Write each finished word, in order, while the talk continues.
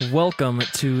Welcome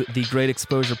to the Great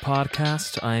Exposure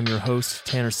Podcast. I am your host,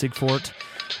 Tanner Sigfort,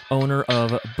 owner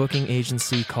of a booking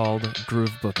agency called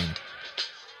Groove Booking.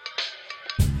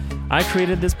 I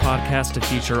created this podcast to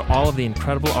feature all of the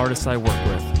incredible artists I work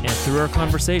with, and through our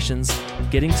conversations,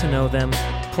 getting to know them,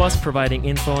 plus providing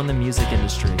info on the music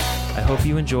industry. I hope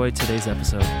you enjoyed today's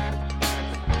episode.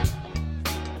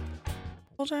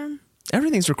 Whole time?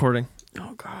 Everything's recording.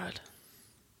 Oh, God.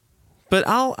 But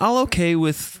I'll okay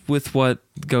with what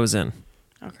goes in.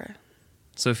 Okay.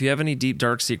 So if you have any deep,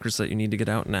 dark secrets that you need to get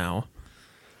out now,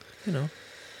 you know.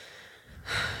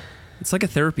 It's like a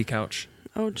therapy couch.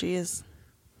 Oh, geez.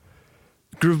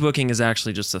 Groove Booking is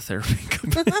actually just a therapy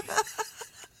company.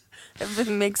 It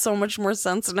makes so much more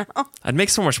sense now. I'd make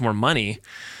so much more money.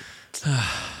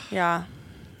 Yeah,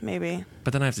 maybe.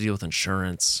 But then I have to deal with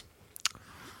insurance.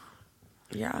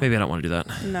 Yeah. Maybe I don't want to do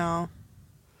that. No.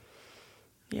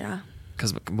 Yeah.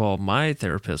 Because, well, my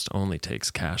therapist only takes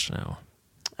cash now.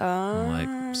 I'm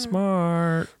like,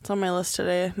 smart. It's on my list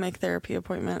today. Make therapy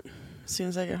appointment as soon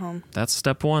as I get home. That's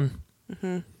step one.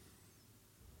 Mm-hmm.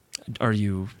 Are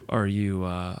you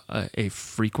a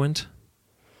frequent?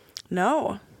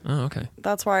 No. Oh, okay.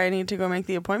 That's why I need to go make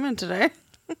the appointment today.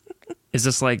 Is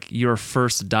this like your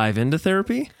first dive into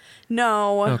therapy?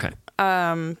 No. Okay.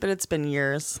 But it's been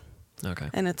years. Okay.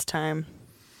 And it's time.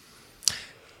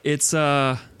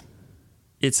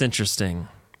 It's interesting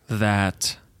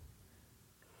that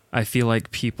I feel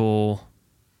like people,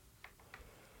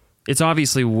 it's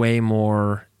obviously way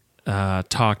more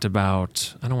talked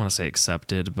about. I don't want to say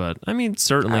accepted, but I mean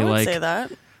certainly I would like say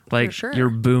that. Like for sure.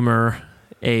 your boomer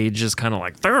age is kind of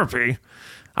like therapy.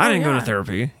 I didn't go to yeah.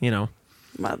 therapy, you know.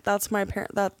 That's my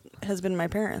parent. That has been my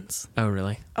parents. Oh,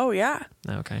 really? Oh, yeah.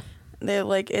 Okay. They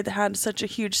it had such a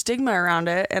huge stigma around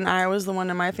it, and I was the one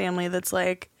in my family that's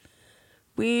like,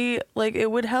 it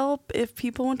would help if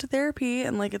people went to therapy,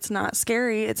 and like it's not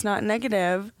scary, it's not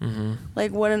negative. Mm-hmm.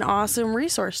 Like, what an awesome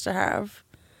resource to have,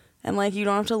 and like you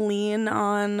don't have to lean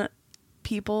on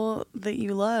people that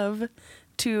you love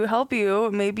to help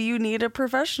you. Maybe you need a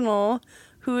professional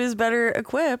who is better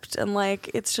equipped, and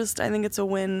like it's just, I think it's a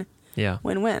win. Yeah.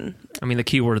 Win-win. I mean, the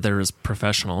key word there is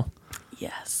professional.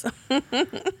 Yes.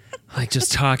 Like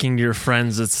just talking to your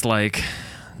friends, it's like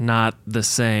not the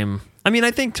same. I mean,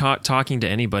 I think talking to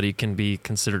anybody can be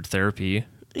considered therapy.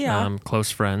 Yeah.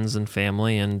 Close friends and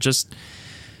family, and just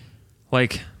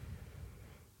like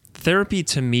therapy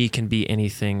to me can be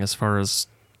anything as far as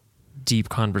deep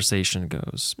conversation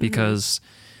goes, because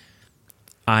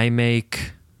I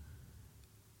make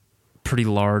pretty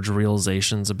large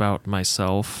realizations about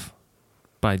myself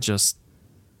by just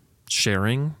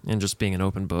sharing and just being an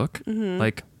open book.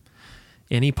 Like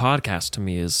any podcast to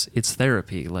me it's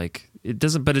therapy. Like it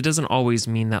doesn't always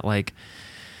mean that like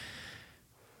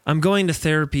I'm going to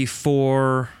therapy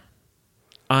for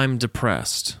I'm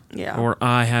depressed. Yeah. Or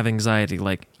I have anxiety.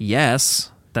 Like,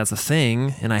 yes, that's a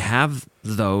thing, and I have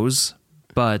those,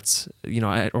 but you know,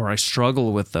 I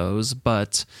struggle with those,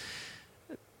 but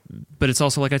it's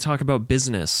also like I talk about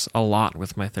business a lot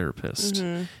with my therapist,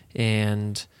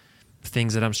 and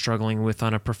things that I'm struggling with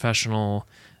on a professional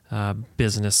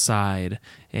business side,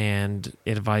 and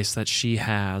advice that she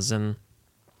has, and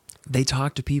they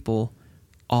talk to people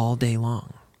all day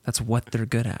long. That's what they're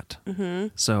good at.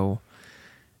 So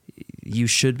you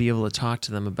should be able to talk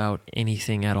to them about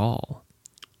anything at all.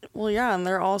 Well, yeah, and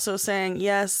they're also saying,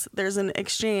 yes, there's an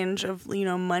exchange of,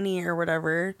 money or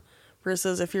whatever,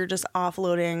 versus if you're just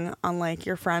offloading on, like,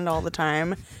 your friend all the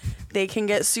time, they can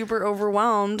get super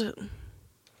overwhelmed.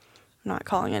 I'm not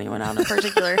calling anyone out in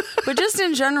particular, but just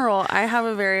in general,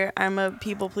 I'm a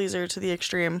people pleaser to the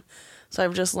extreme. So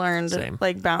I've just learned, Same.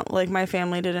 like my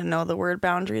family didn't know the word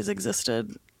boundaries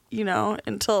existed,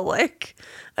 until like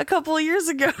a couple of years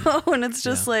ago. And it's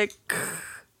just like,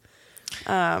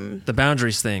 the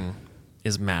boundaries thing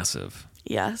is massive.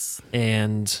 yes.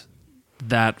 And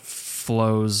that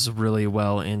flows really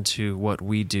well into what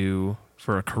we do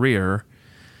for a career.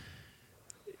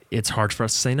 It's hard for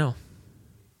us to say no.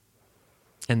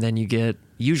 And then you get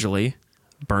usually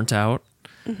burnt out,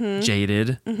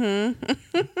 jaded.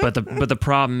 But the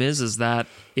problem is that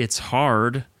it's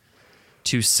hard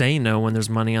to say no when there's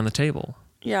money on the table.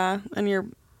 Yeah, and you're,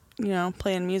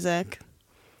 playing music,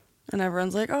 and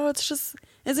everyone's like, "Oh,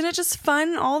 isn't it just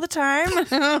fun all the time?"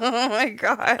 Oh my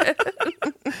God.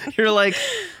 You're like,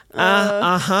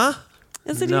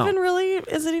 Is it No. even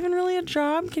really a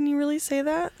job? Can you really say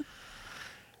that?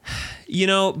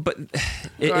 But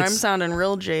I'm sounding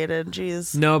real jaded.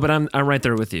 Jeez. No, but I'm right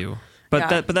there with you.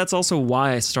 But Yeah. that's also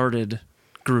why I started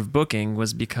Groove Booking,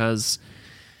 was because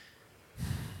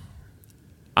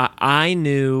I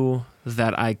knew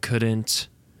that I couldn't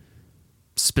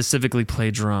specifically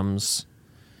play drums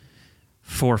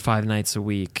 4 or 5 nights a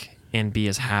week and be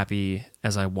as happy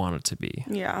as I want it to be.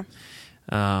 Yeah.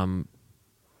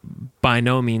 By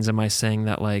no means am I saying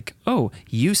that like, oh,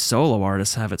 you solo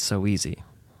artists have it so easy.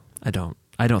 I don't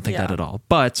think that at all.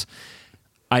 But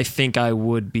I think I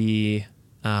would be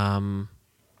a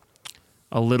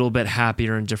little bit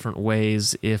happier in different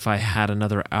ways if I had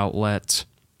another outlet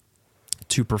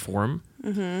to perform.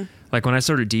 Mm-hmm. Like when I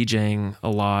started DJing a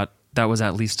lot, that was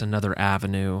at least another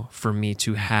avenue for me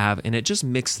to have, and it just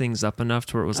mixed things up enough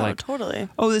to where it was like, totally.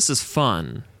 Oh, this is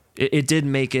fun. It did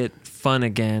make it fun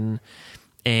again,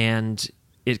 and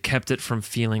it kept it from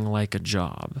feeling like a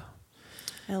job.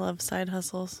 I love side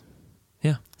hustles.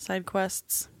 Yeah. Side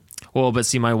quests. Well, but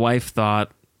see, my wife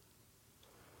thought,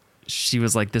 she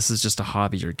was like, this is just a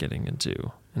hobby you're getting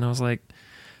into. And I was like,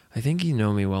 I think you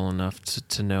know me well enough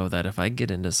to know that if I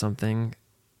get into something,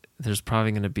 there's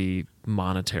probably going to be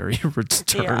monetary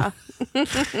return.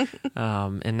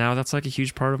 Yeah. And now that's like a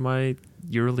huge part of my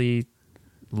yearly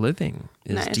living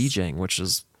is Nice. DJing, which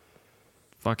is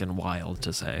fucking wild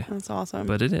to say. That's awesome.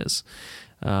 But it is.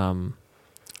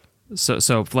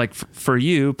 So like for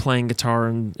you playing guitar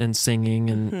and singing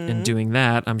and doing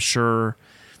that, I'm sure,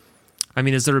 I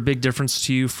mean, is there a big difference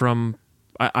to you from,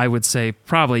 I would say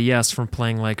probably yes, from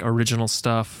playing like original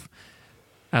stuff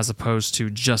as opposed to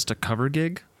just a cover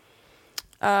gig?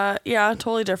 Yeah,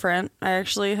 totally different. I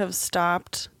actually have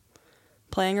stopped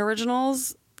playing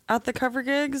originals at the cover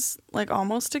gigs, like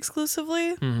almost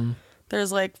exclusively. Mm-hmm.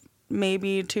 There's like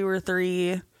maybe 2 or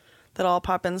 3 that I'll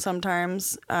pop in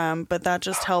sometimes, but that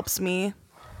just helps me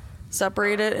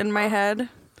separate it in my head,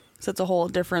 so it's a whole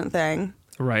different thing.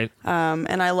 Right.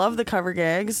 And I love the cover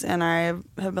gigs, and I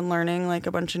have been learning like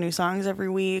a bunch of new songs every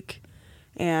week,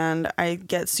 and I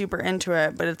get super into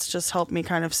it, but it's just helped me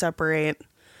kind of separate.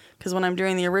 Because when I'm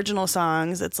doing the original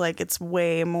songs, it's like it's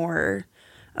way more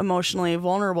emotionally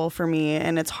vulnerable for me,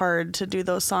 and it's hard to do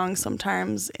those songs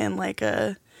sometimes in like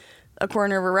a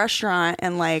corner of a restaurant.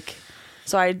 And like,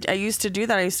 so I used to do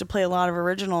that. I used to play a lot of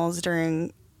originals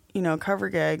during, cover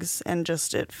gigs, and it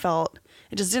just didn't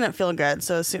feel good.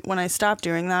 So when I stopped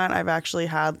doing that, I've actually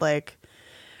had like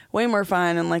way more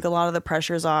fun, and like a lot of the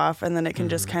pressure's off, and then it can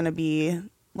just kind of be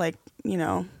like,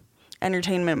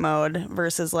 entertainment mode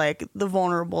versus like the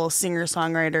vulnerable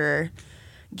singer-songwriter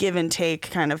give and take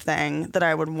kind of thing that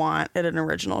I would want at an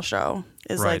original show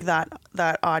is right. like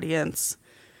that audience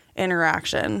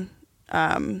interaction,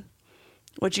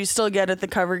 which you still get at the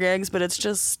cover gigs, but it's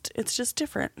just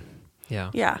different.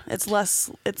 Yeah. It's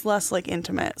less like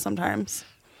intimate sometimes.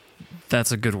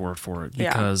 That's a good word for it,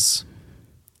 because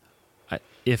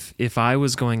if I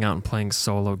was going out and playing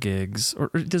solo gigs, or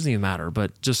it doesn't even matter,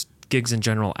 but just gigs in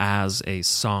general as a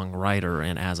songwriter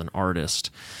and as an artist,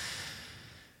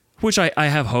 which I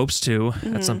have hopes to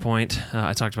at some point.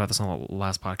 I talked about this on the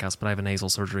last podcast, but I have a nasal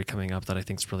surgery coming up that I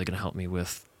think is really going to help me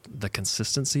with the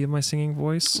consistency of my singing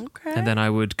voice. Okay. And then I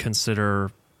would consider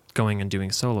going and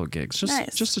doing solo gigs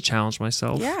just to challenge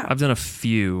myself. Yeah. I've done a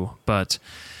few, but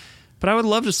I would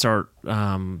love to start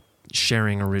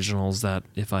sharing originals that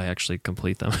if I actually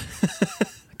complete them.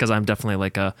 Because I'm definitely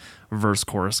like a verse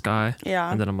chorus guy.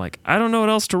 Yeah. And then I'm like, I don't know what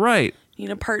else to write. You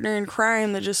need a partner in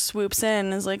crime that just swoops in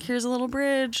and is like, here's a little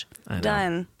bridge.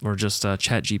 Done. Or just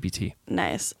Chat GPT.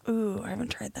 Nice. Ooh, I haven't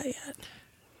tried that yet.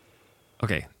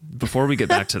 Okay, before we get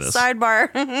back to this.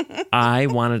 Sidebar. I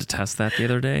wanted to test that the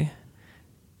other day.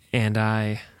 And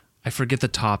I forget the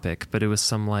topic, but it was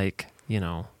some like,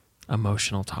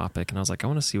 emotional topic. And I was like, I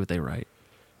want to see what they write.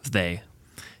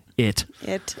 It.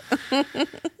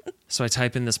 So I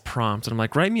type in this prompt and I'm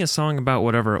like, write me a song about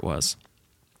whatever it was.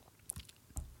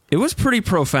 It was pretty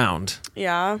profound.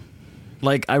 Yeah.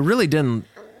 Like, I really didn't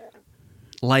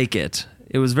like it.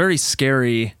 It was very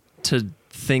scary to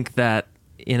think that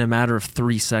in a matter of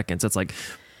 3 seconds, it's like,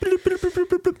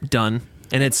 done.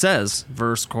 And it says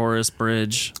verse, chorus,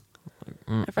 bridge.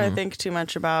 If I think too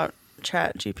much about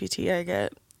Chat GPT, I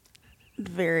get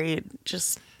very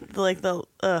just like I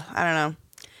don't know.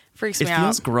 Freaks me out. It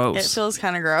feels gross. It feels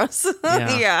kind of gross.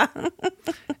 Yeah.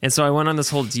 And so I went on this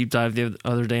whole deep dive the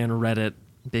other day on Reddit,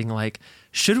 being like,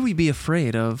 should we be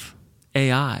afraid of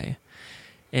AI?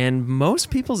 And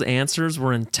most people's answers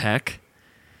were in tech,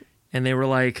 and they were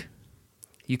like,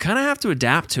 you kind of have to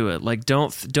adapt to it. Like,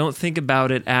 don't think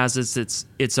about it as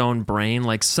its own brain.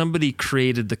 Like, somebody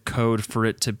created the code for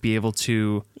it to be able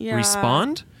to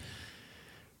respond.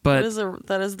 But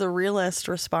that is the realist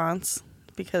response,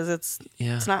 because it's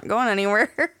not going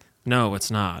anywhere. No, it's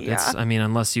not. Yeah.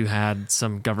 Unless you had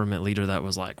some government leader that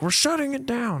was like, we're shutting it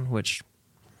down, which,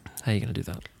 how are you going to do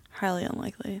that? Highly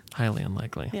unlikely. Highly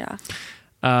unlikely. Yeah.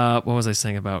 What was I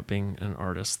saying about being an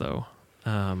artist, though?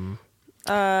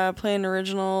 Playing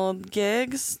original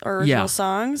gigs or original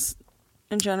songs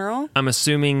in general. I'm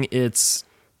assuming it's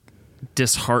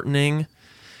disheartening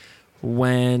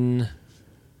when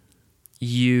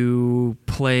you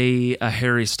play a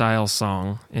Harry Styles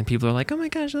song and people are like, oh my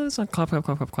gosh, that song, clap, clap,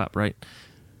 clap, clap, clap, right?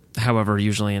 However,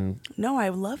 usually No, I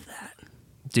love that.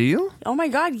 Do you? Oh my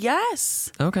God,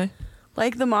 yes. Okay.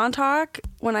 Like the Montauk,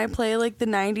 when I play like the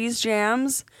 90s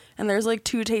jams and there's like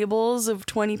 2 tables of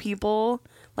 20 people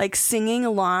like singing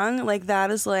along, like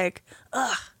that is like,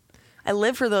 ugh. I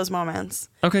live for those moments.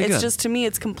 Okay, it's good. just, to me,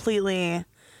 it's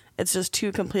just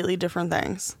 2 completely different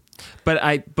things. But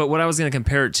what I was going to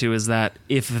compare it to is that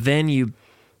if then you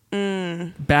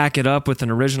back it up with an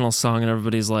original song and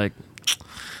everybody's like,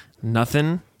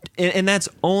 nothing, and that's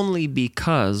only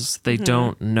because they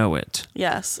don't know it.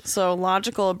 Yes. So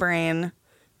logical brain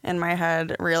in my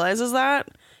head realizes that.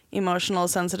 Emotional,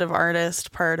 sensitive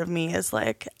artist part of me is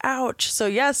like, ouch. So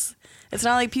yes, it's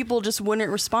not like people just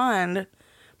wouldn't respond,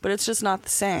 but it's just not the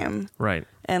same. Right.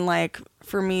 And like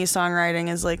for me, songwriting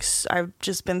is like, I've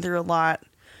just been through a lot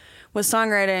with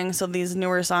songwriting. So these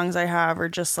newer songs I have are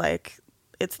just like,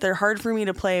 they're hard for me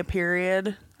to play,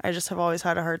 period. I just have always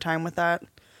had a hard time with that.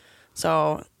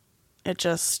 So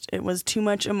it was too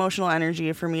much emotional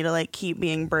energy for me to like keep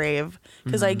being brave,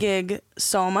 because I gig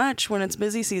so much when it's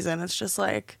busy season. It's just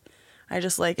like, I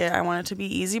just like it. I want it to be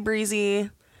easy breezy.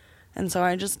 And so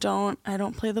I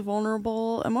don't play the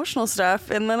vulnerable emotional stuff,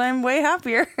 and then I'm way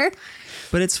happier.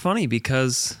 But it's funny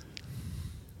because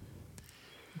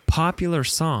popular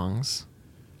songs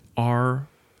are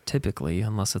typically,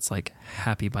 unless it's like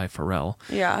Happy by Pharrell.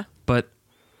 Yeah. But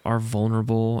are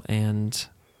vulnerable and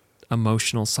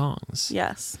emotional songs.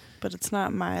 Yes. But it's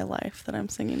not my life that I'm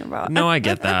singing about. No, I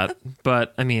get that.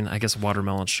 But I mean, I guess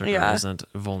Watermelon Sugar Yeah. isn't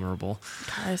vulnerable.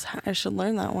 Guys, I should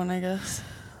learn that one, I guess.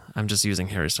 I'm just using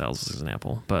Harry Styles as an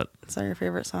example, but Is that your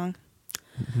favorite song?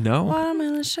 no,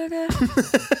 Watermelon Sugar.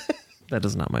 that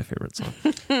is not my favorite song.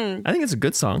 I think it's a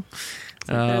good song.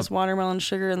 There's watermelon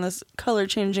sugar in this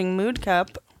color-changing mood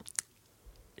cup.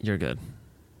 You're good.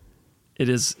 It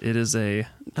is a,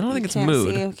 I don't think it's Can't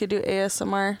mood. see. We could do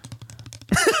ASMR.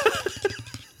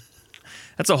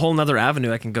 That's a whole nother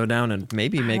avenue I can go down and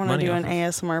maybe make I money want off to do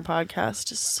of. an ASMR podcast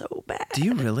just so bad. Do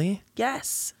you really?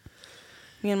 Yes.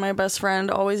 Me and my best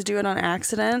friend always do it on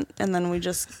accident, and then we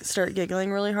just start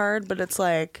giggling really hard, but it's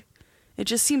like, it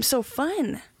just seems so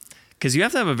fun. Because you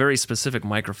have to have a very specific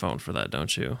microphone for that,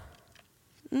 don't you?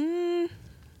 I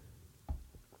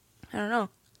don't know.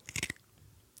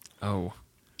 Oh.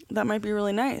 That might be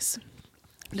really nice.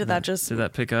 Did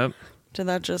that pick up? Did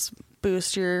that just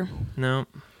boost your, No.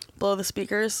 blow the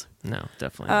speakers? No,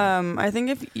 definitely not. I think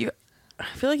I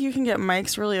feel like you can get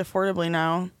mics really affordably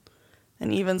now.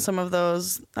 And even some of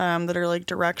those that are like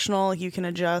directional, like you can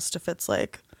adjust if it's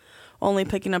like only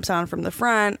picking up sound from the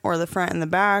front or the front and the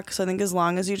back. So I think as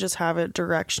long as you just have it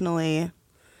directionally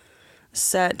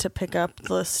set to pick up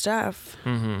the stuff,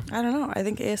 I don't know. I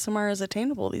think ASMR is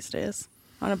attainable these days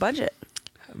on a budget.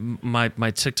 My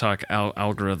TikTok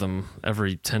algorithm,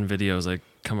 every 10 videos I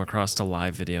come across a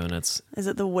live video, and it's... Is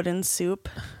it the wooden soup?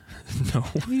 No.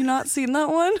 Have you not seen that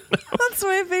one? That's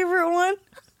my favorite one.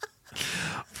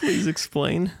 Please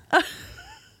explain.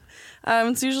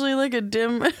 It's usually like a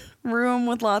dim room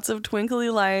with lots of twinkly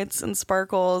lights and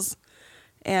sparkles,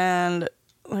 and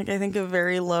like I think of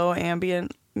very low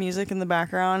ambient music in the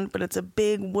background, but it's a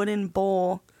big wooden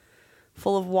bowl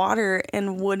full of water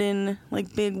and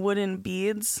big wooden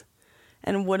beads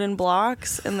and wooden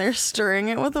blocks, and they're stirring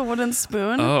it with a wooden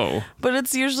spoon. Oh. But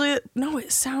it's usually, no,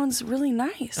 it sounds really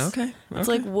nice. Okay. It's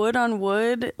like wood on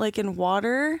wood, like in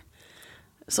water.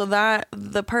 So that,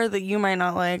 the part that you might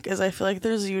not like is I feel like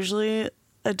there's usually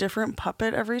a different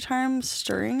puppet every time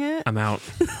stirring it. I'm out.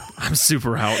 I'm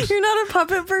super out. You're not a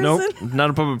puppet person? Nope, not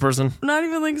a puppet person. Not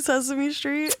even like Sesame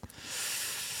Street?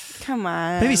 Come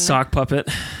on. Maybe sock puppet.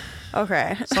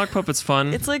 Okay. Sock puppet's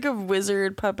fun. It's like a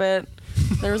wizard puppet.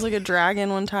 There was like a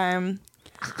dragon one time.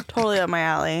 Totally up my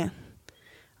alley.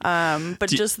 But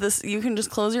just this, you can just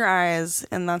close your eyes,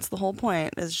 and that's the whole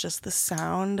point, is just the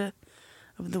sound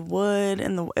of the wood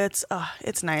and it's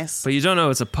nice. But you don't know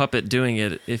it's a puppet doing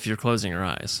it if you're closing your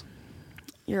eyes.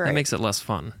 You're right. That makes it less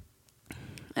fun.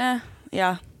 Yeah.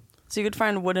 So you could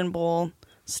find a wooden bowl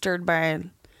stirred by a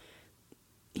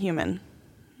human.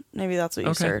 Maybe that's what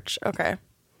you search. Okay.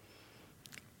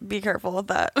 Be careful with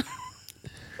that.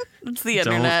 It's the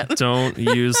internet. Don't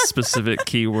use specific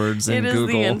keywords in Google. It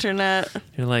is the internet.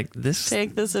 You're like, this...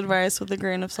 Take this advice with a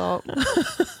grain of salt.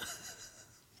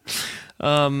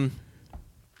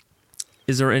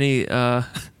 Is there any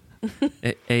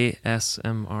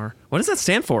ASMR. What does that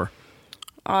stand for?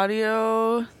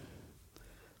 Audio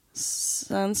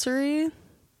sensory.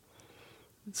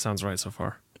 Sounds right so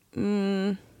far. I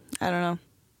don't know.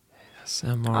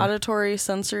 ASMR. Auditory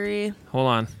sensory. Hold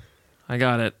on. I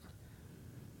got it.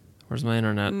 Where's my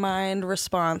internet? Mind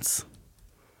response.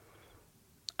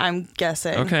 I'm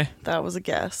guessing. Okay. That was a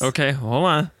guess. Okay, hold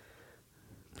on.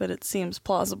 But it seems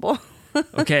plausible.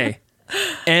 Okay.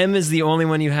 M is the only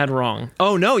one you had wrong.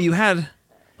 Oh, no, you had...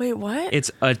 Wait, what?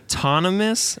 It's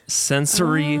autonomous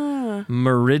sensory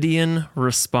meridian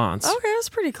response. Okay, that's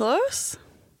pretty close.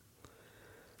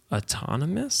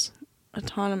 Autonomous?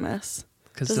 Autonomous.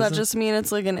 'Cause Does that doesn't- just mean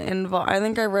it's like an I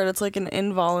think I read it's like an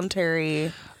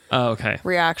involuntary Oh, okay.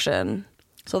 reaction.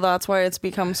 So that's why it's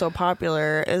become so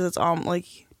popular. Is it's like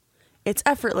it's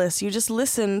effortless. You just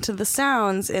listen to the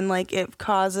sounds and like it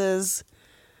causes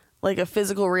like a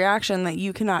physical reaction that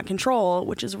you cannot control,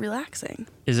 which is relaxing.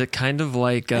 Is it kind of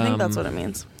like... I think that's what it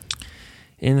means.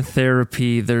 In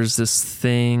therapy, there's this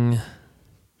thing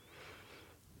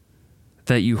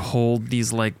that you hold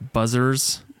these like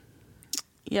buzzers.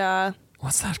 Yeah.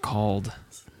 What's that called?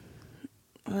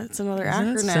 It's another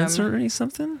Isn't acronym. it sensory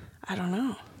something? I don't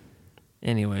know.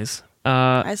 Anyways.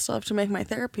 I still have to make my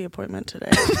therapy appointment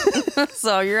today.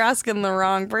 So you're asking the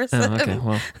wrong person. Oh, okay.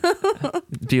 Well,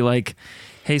 be like,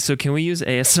 hey, so can we use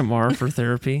ASMR for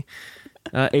therapy?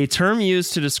 A term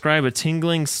used to describe a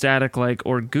tingling, static-like,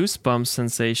 or goosebump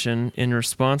sensation in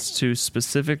response to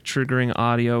specific triggering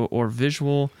audio or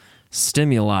visual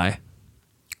stimuli.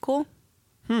 Cool.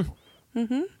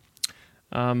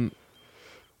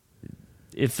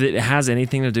 If it has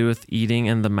anything to do with eating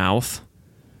and the mouth,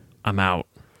 I'm out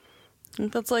I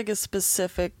think that's like a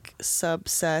specific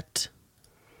subset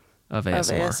of of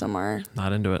ASMR. ASMR.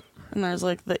 Not into it. And there's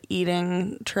like the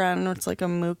eating trend, where it's like a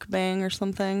mukbang or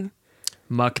something.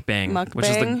 Mukbang, which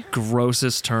is the Mukbang.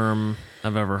 grossest term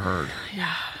I've ever heard.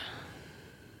 Yeah.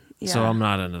 So I'm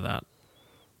not into that.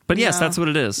 But yes, No. that's what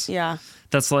it is. Yeah.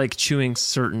 That's like chewing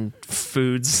certain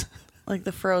foods. Like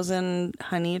the frozen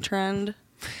honey trend.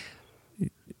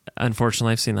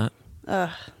 Unfortunately, I've seen that.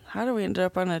 How do we end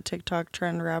up on a TikTok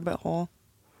trend rabbit hole?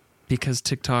 Because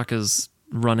TikTok is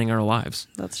running our lives.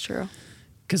 That's true.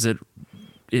 Because it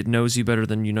knows you better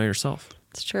than you know yourself.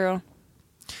 It's true.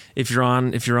 If you're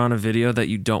on a video that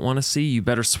you don't want to see, you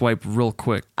better swipe real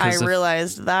quick. I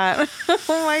realized that.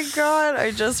 Oh my God.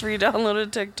 I just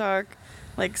re-downloaded TikTok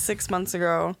like 6 months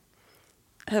ago.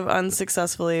 Have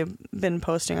unsuccessfully been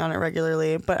posting on it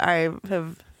regularly, but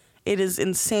it is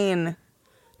insane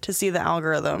to see the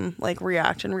algorithm like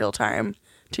react in real time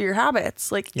to your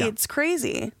habits. Like It's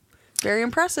crazy. Very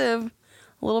impressive.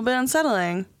 A little bit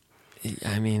unsettling.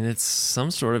 I mean, it's some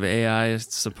sort of AI, I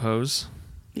suppose.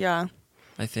 Yeah.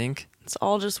 I think. It's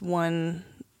all just one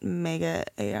mega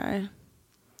AI.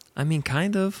 I mean,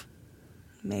 kind of.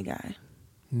 Mega.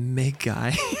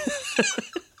 Mega.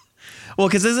 Well,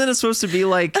 because isn't it supposed to be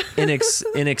like an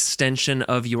extension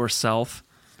of yourself?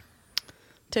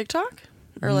 TikTok?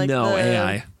 Or like no, the...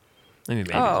 AI. I mean,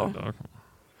 maybe. Oh.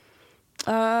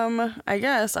 I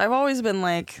guess I've always been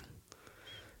like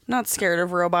not scared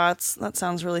of robots. That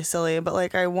sounds really silly, but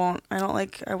like I would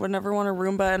never want a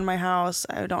Roomba in my house.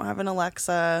 I don't have an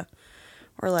Alexa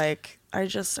or like I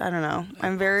don't know.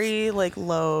 I'm very like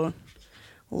low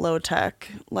tech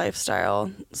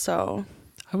lifestyle. So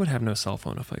I would have no cell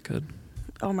phone if I could.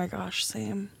 oh my gosh,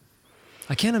 same.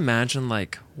 I can't imagine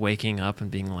like waking up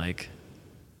and being like,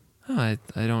 oh,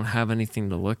 I don't have anything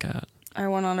to look at. I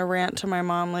went on a rant to my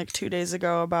mom like 2 days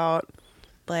ago about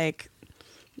like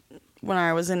when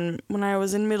I was in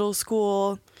middle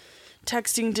school,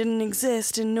 texting didn't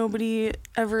exist and nobody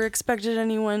ever expected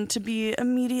anyone to be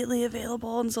immediately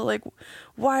available. And so like,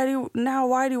 why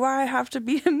do I have to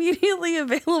be immediately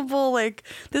available? Like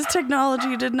this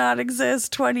technology did not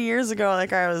exist 20 years ago.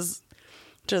 Like I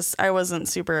wasn't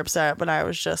super upset, but I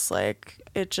was just like,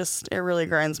 it really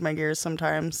grinds my gears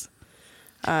sometimes.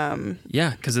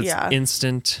 Yeah, because it's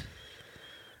instant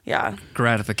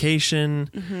gratification.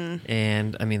 Mm-hmm.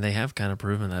 And I mean, they have kind of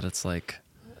proven that it's like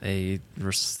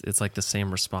it's like the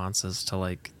same responses to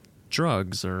like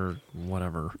drugs or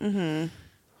whatever. Mm-hmm.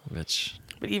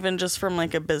 But even just from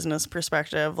like a business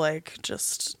perspective, like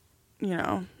just,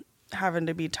 having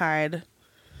to be tied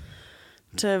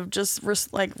to just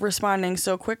responding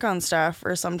so quick on stuff,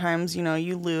 or sometimes,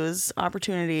 you lose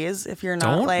opportunities if you're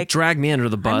not Don't drag me under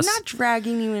the bus. I'm not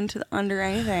dragging you under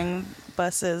anything,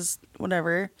 buses,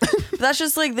 whatever. But that's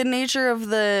just like the nature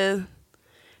of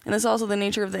and it's also the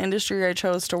nature of the industry I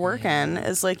chose to work in,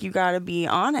 is like, you got to be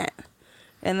on it.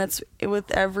 And that's with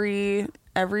every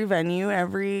venue,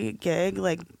 every gig,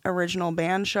 like original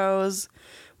band shows,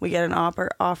 we get an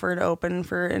offer to open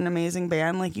for an amazing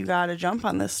band, like you got to jump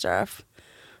on this stuff.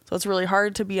 So it's really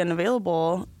hard to be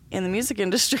unavailable in the music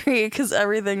industry because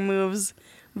everything moves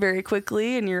very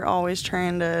quickly and you're always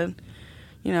trying to,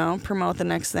 promote the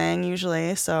next thing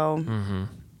usually. So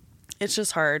it's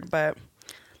just hard, but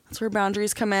that's where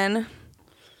boundaries come in.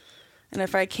 And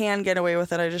if I can get away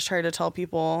with it, I just try to tell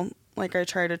people, like I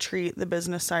try to treat the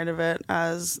business side of it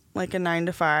as like a 9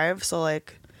 to 5. So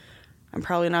like I'm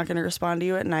probably not going to respond to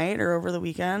you at night or over the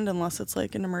weekend unless it's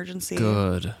like an emergency.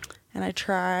 Good. And I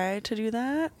try to do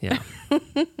that. Yeah.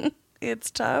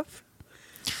 It's tough,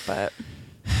 but.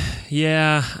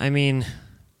 Yeah, I mean,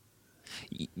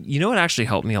 you know what actually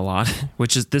helped me a lot?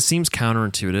 Which is, this seems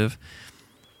counterintuitive,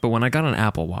 but when I got an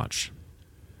Apple Watch,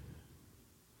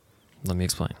 let me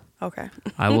explain. Okay.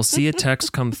 I will see a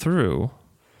text come through,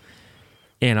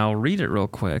 and I'll read it real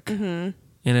quick. And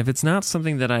if it's not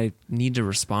something that I need to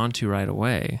respond to right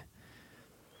away,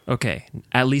 okay,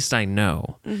 at least I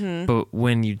know. But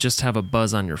when you just have a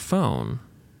buzz on your phone,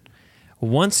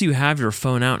 once you have your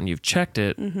phone out and you've checked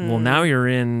it, well, now you're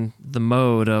in the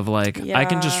mode of like, I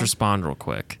can just respond real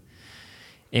quick.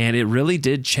 And it really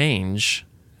did change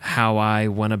how I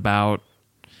went about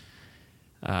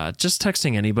just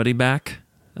texting anybody back,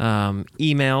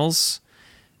 emails,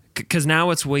 because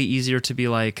now it's way easier to be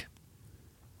like,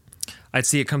 I'd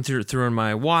see it come through in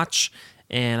my watch,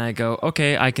 and I go,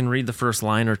 okay, I can read the first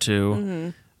line or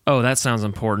two. Oh, that sounds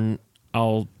important.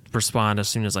 I'll respond as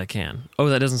soon as I can. Oh,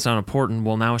 that doesn't sound important.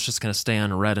 Well, now it's just going to stay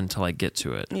unread until I get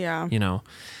to it. Yeah.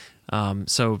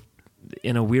 So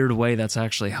in a weird way, that's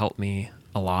actually helped me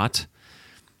a lot.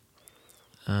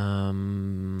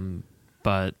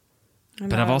 But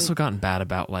I've also gotten bad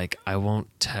about like, I won't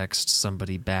text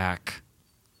somebody back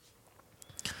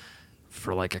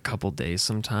for like a couple days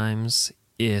sometimes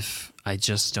if I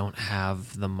just don't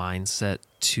have the mindset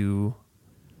to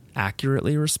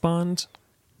accurately respond.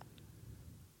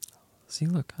 See,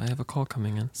 look, I have a call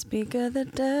coming in. Speak of the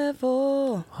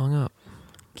devil. Hung up.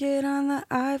 Get on the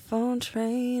iPhone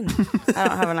train. I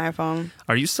don't have an iPhone.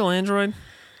 Are you still Android?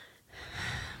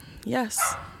 Yes.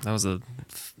 That was a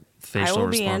facial response. I will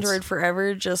be Android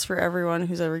forever, just for everyone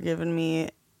who's ever given me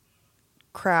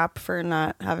crap for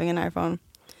not having an iPhone,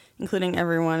 including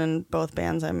everyone in both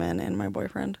bands I'm in and my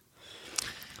boyfriend.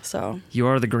 So you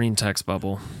are the green text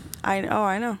bubble. I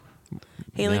know.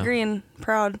 Haley Green,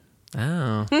 proud.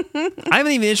 Oh. I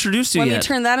haven't even introduced you yet. Let me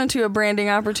turn that into a branding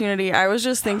opportunity. I was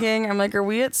just thinking, I'm like, are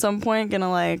we at some point going to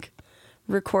like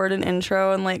record an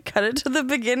intro and like cut it to the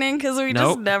beginning? Because we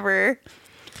just never.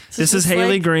 This is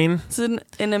Haley Green. It's an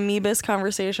amoebus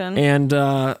conversation. And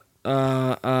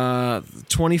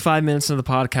 25 minutes into the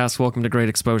podcast, welcome to Great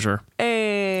Exposure.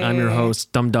 Hey. I'm your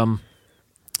host, Dum Dum.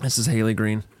 This is Haley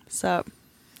Green. What's up?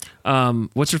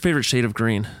 What's your favorite shade of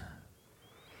green?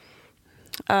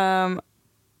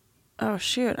 Oh,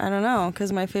 shoot. I don't know,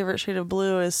 because my favorite shade of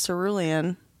blue is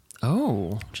cerulean.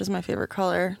 Oh. Which is my favorite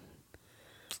color.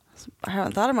 I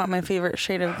haven't thought about my favorite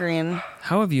shade of green.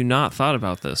 How have you not thought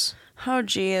about this? Oh,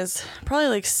 geez. Probably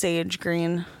like sage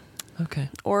green. Okay.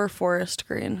 Or forest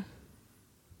green.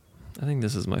 I think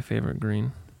this is my favorite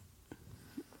green.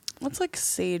 What's like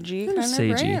sagey kind of,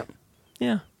 sagey. right?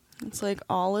 Yeah. It's like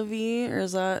olivey, or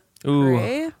is that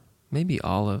gray? Maybe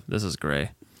olive. This is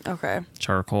gray. Okay.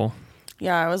 Charcoal.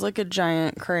 Yeah, I was like a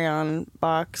giant crayon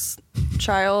box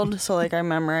child, so like I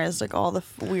memorized like all the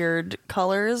weird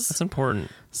colors. That's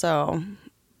important. So,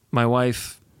 my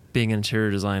wife, being an interior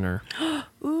designer,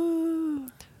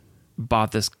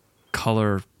 bought this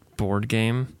color board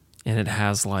game, and it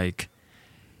has like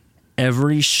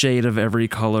every shade of every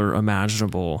color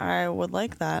imaginable. I would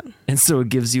like that. And so it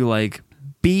gives you like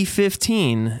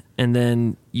B15, and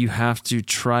then you have to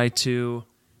try to...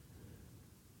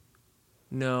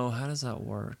 No, how does that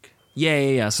work?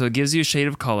 Yeah. So it gives you a shade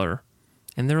of color,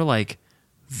 and they're like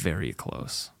very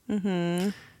close.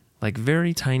 Mm-hmm. Like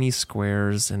very tiny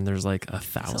squares, and there's like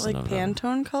 1,000 Is it like of them.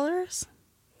 Pantone colors?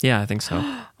 Yeah, I think so.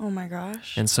 Oh my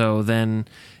gosh. And so then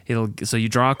so you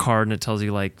draw a card, and it tells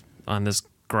you like on this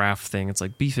graph thing, it's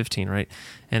like B15, right?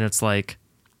 And it's like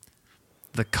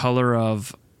the color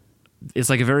of, it's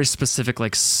like a very specific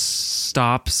like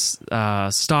stop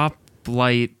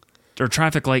light or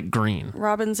traffic light green.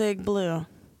 Robin's egg blue.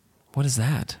 What is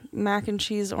that? Mac and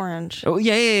cheese orange. Oh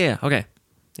yeah. Okay,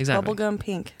 exactly. Bubblegum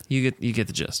pink. You get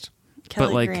the gist. Kelly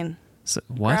but like, green. So,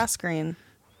 what? Grass green.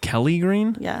 Kelly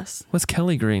green? Yes. What's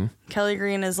Kelly green? Kelly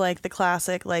green is like the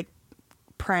classic like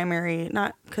primary,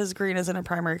 not because green isn't a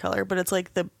primary color, but it's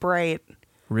like the bright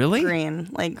really green,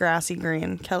 like grassy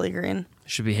green. Kelly green.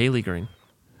 It should be Haley green.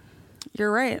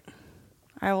 You're right.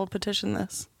 I will petition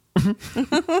this.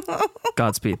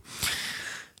 Godspeed.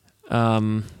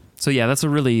 So yeah, that's a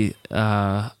really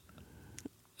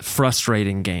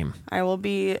frustrating game. I will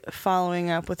be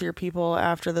following up with your people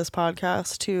after this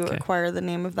podcast to acquire the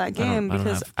name of that game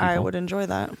because I would enjoy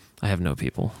that. I have no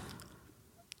people.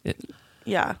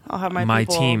 Yeah, I'll have my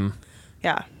people. Team.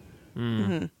 Yeah.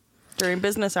 Mm-hmm. During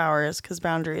business hours, because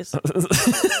boundaries.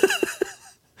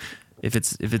 If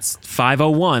it's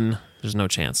 5:01, there's no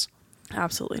chance.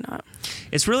 Absolutely not.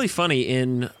 It's really funny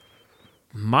in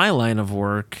my line of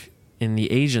work, in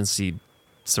the agency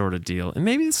sort of deal, and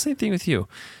maybe the same thing with you,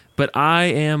 but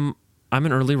I'm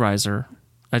an early riser.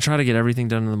 I try to get everything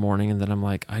done in the morning, and then I'm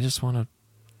like, I just want to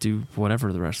do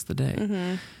whatever the rest of the day.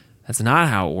 Mm-hmm. That's not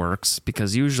how it works,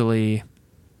 because usually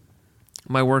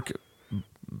my work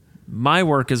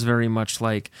is very much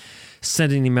like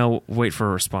send an email, wait for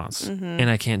a response, and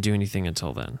I can't do anything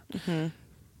until then. Mm-hmm.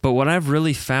 But what I've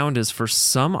really found is, for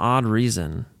some odd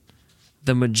reason,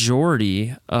 the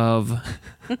majority of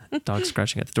dog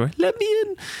scratching at the door, let me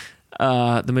in.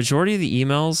 The majority of the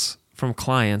emails from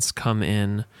clients come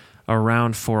in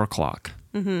around 4:00.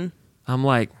 Mm-hmm. I'm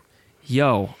like,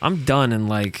 yo, I'm done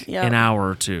in an hour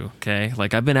or two. Okay,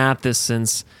 like I've been at this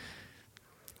since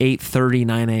 8:30,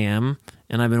 9 a.m.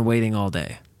 and I've been waiting all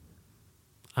day.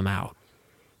 I'm out.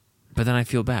 But then I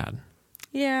feel bad.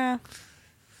 Yeah.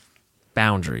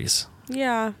 Boundaries.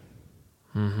 Yeah.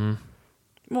 Mm-hmm.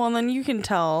 Well, and then you can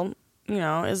tell,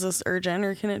 is this urgent,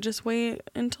 or can it just wait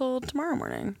until tomorrow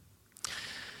morning?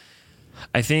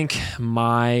 I think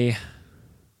my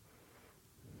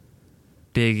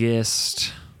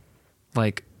biggest,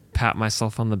 pat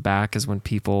myself on the back is when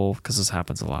people, because this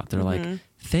happens a lot, they're like,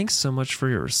 thanks so much for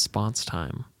your response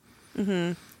time.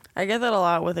 Mm-hmm. I get that a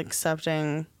lot with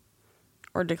accepting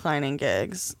or declining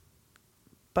gigs,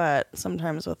 but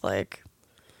sometimes with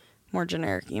more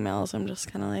generic emails, I'm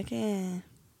just kind of like, eh.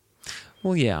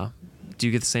 Well, yeah. Do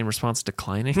you get the same response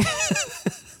declining?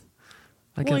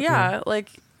 Well, yeah.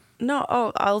 No,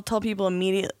 I'll tell people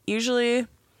immediately. Usually,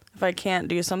 if I can't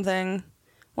do something,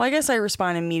 well, I guess I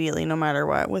respond immediately no matter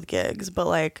what with gigs,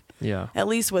 but at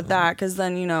least with that, because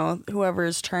then,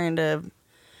 whoever's trying to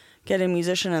get a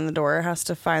musician in the door has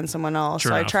to find someone else.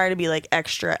 Sure so enough. I try to be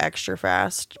extra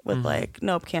fast with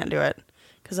nope, can't do it,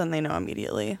 because then they know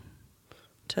immediately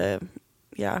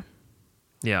yeah.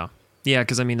 Yeah,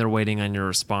 because they're waiting on your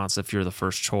response if you're the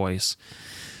first choice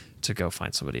to go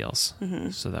find somebody else. Mm-hmm.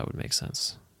 So that would make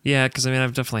sense. Yeah, because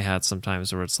I've definitely had some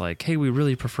times where it's like, hey, we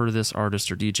really prefer this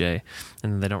artist or DJ,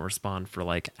 and then they don't respond for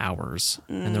hours.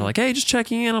 And they're like, hey, just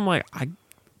checking in. I'm like, what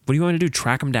do you want me to do?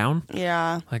 Track them down?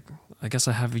 Yeah. I guess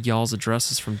I have y'all's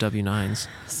addresses from W9s.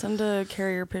 Send a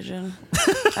carrier pigeon.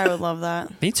 I would love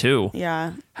that. Me too.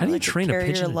 Yeah. How do you train a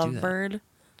pigeon to do that? Lovebird.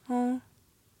 Oh.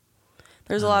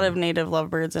 There's a lot of native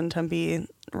lovebirds in Tempe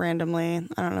randomly.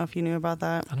 I don't know if you knew about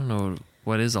that. I don't know.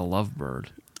 What is a lovebird?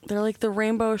 They're like the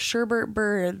rainbow sherbet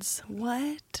birds.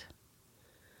 What?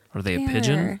 Are they a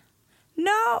pigeon?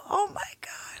 No. Oh my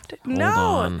God. Hold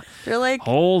on. They're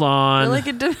Hold on.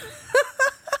 They're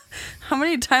How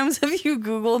many times have you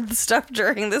Googled stuff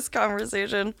during this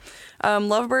conversation?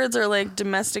 Lovebirds are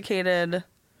domesticated,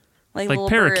 little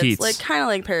parakeets. birds. Kind of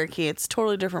like parakeets.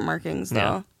 Totally different markings though.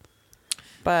 Yeah.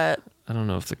 But I don't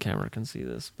know if the camera can see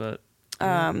this, but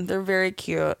they're very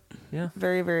cute. Yeah.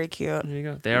 Very, very cute. There you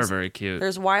go. They are very cute.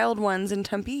 There's wild ones in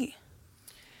Tempe.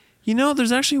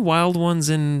 There's actually wild ones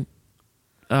in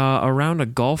around a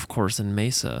golf course in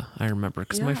Mesa, I remember,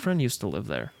 because my friend used to live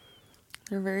there.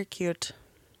 They're very cute.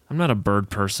 I'm not a bird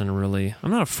person, really.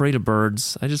 I'm not afraid of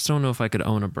birds. I just don't know if I could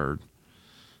own a bird.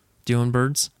 Do you own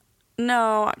birds?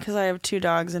 No, because I have 2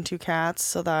 dogs and 2 cats,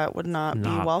 so that would not be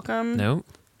welcome. Nope.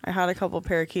 I had a couple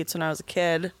parakeets when I was a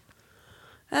kid.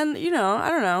 And, I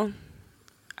don't know.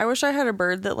 I wish I had a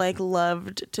bird that,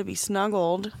 loved to be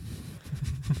snuggled.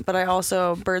 But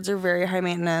birds are very high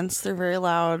maintenance. They're very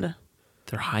loud.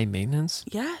 They're high maintenance?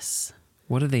 Yes.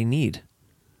 What do they need?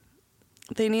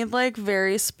 They need,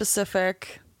 very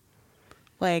specific,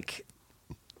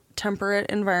 temperate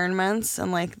environments.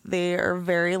 And, they are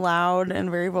very loud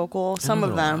and very vocal. Some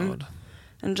of them. Loud.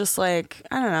 And just, I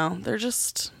don't know.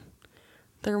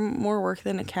 They're more work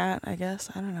than a cat, I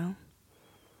guess. I don't know.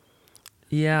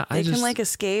 Yeah, they can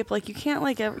escape. You can't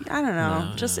I don't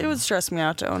know. No, it would stress me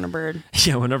out to own a bird.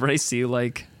 Yeah, whenever I see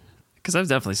because I've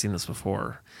definitely seen this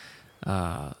before,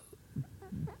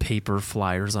 paper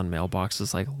flyers on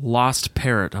mailboxes lost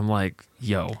parrot. I'm like,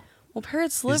 yo. Well,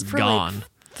 parrots live for gone.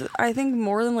 I think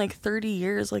more than 30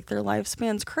 years. Their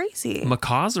lifespan's crazy.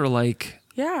 Macaws are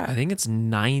yeah. I think it's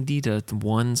 90 to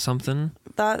 1 something.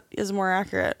 That is more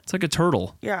accurate. It's like a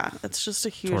turtle. Yeah, it's just a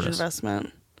huge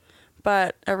investment.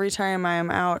 But every time I'm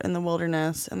out in the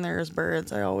wilderness and there's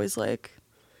birds, I always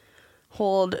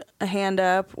hold a hand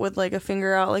up with like a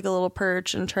finger out like a little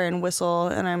perch and try and whistle,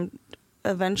 and I'm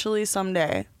eventually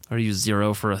someday Are you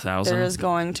 0 for 1,000? there is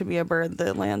going to be a bird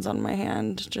that lands on my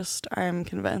hand. I'm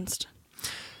convinced.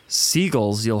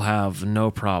 Seagulls, you'll have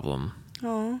no problem.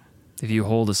 Oh. If you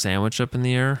hold a sandwich up in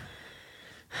the air,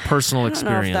 personal I don't know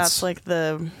experience. if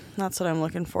that's what I'm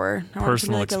looking for. I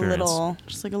Personal want it to be experience.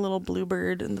 just like a little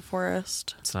bluebird in the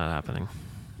forest. It's not happening.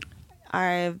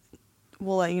 I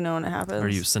will let you know when it happens. Are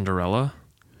you Cinderella?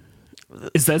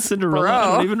 Is that Cinderella? Bro.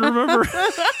 I don't even remember.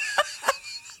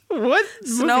 What?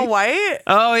 Snow White?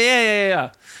 Oh,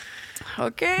 yeah.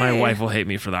 Okay. My wife will hate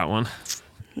me for that one.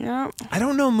 Yeah. I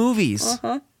don't know movies.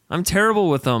 Uh-huh. I'm terrible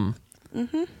with them.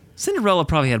 Mm-hmm. Cinderella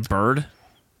probably had bird.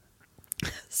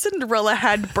 Cinderella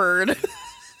had bird.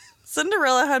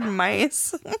 Cinderella had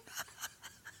mice.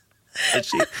 Did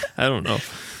she? I don't know.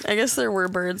 I guess there were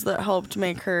birds that helped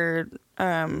make her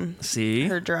See?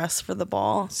 her dress for the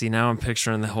ball. See, now I'm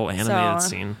picturing the whole animated So,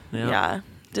 scene. Yeah.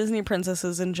 Disney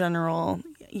princesses in general,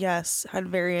 yes, had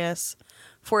various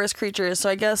forest creatures. So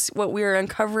I guess what we are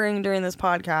uncovering during this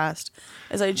podcast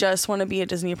is I just want to be a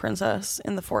Disney princess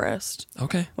in the forest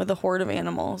Okay. with a horde of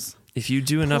animals. If you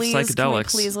do enough Please, can we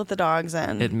psychedelics, please let the dogs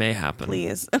in. it may happen.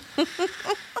 Please.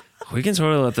 We can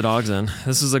totally let the dogs in.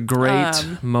 This is a great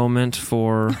moment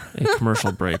for a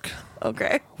commercial break.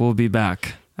 Okay. We'll be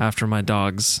back after my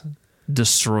dogs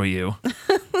destroy you.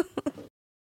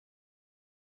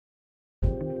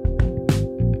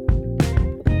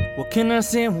 What can I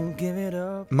say? I won't give it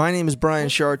up. My name is Brian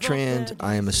Chartrand.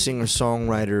 I am a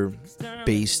singer-songwriter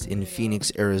based in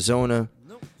Phoenix, Arizona,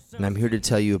 and I'm here to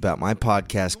tell you about my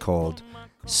podcast called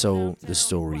So the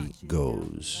Story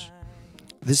Goes.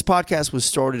 This podcast was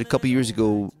started a couple years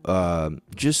ago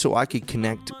just so I could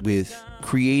connect with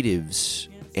creatives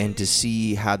and to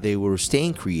see how they were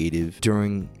staying creative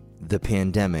during the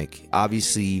pandemic.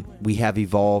 Obviously, we have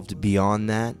evolved beyond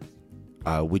that,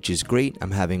 which is great.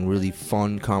 I'm having really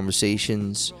fun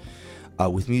conversations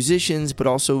with musicians, but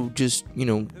also just,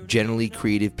 generally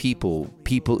creative people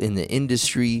in the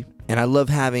industry. And I love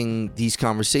having these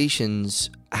conversations,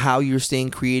 how you're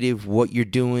staying creative, what you're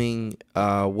doing,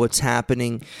 what's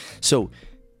happening. So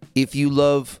if you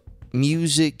love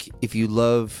music, if you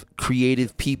love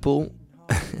creative people,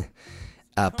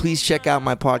 please check out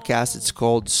my podcast. It's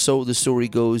called So the Story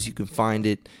Goes. You can find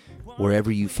it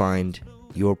wherever you find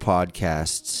your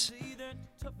podcasts.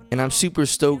 And I'm super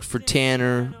stoked for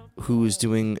Tanner, who is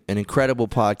doing an incredible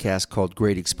podcast called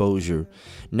Great Exposure.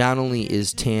 Not only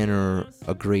is Tanner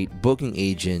a great booking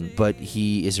agent, but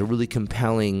he is a really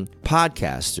compelling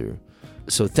podcaster.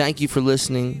 So thank you for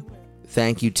listening.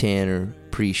 Thank you, Tanner.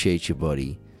 Appreciate you,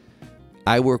 buddy.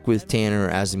 I work with Tanner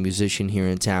as a musician here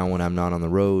in town when I'm not on the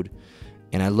road,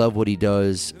 and I love what he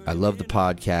does. I love the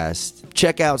podcast.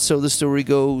 Check out So the Story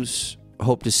Goes.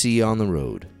 Hope to see you on the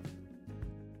road.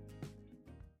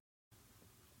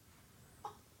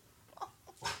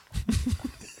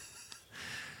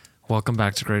 Welcome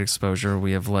back to Great Exposure.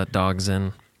 We have let dogs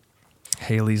in.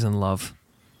 Haley's in love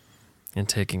and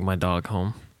taking my dog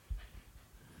home.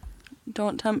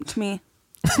 Don't tempt me.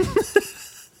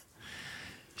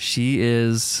 She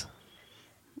is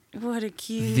What a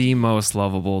cute. the most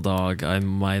lovable dog I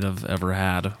might have ever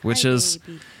had, which Hi, is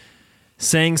baby.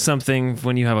 saying something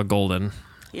when you have a golden.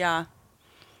 Yeah.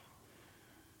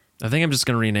 I think I'm just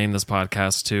going to rename this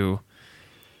podcast to,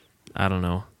 I don't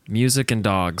know, Music and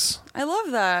Dogs. I love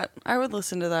that. I would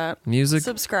listen to that. Music,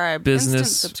 Subscribe. business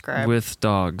Instant subscribe. with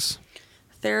dogs.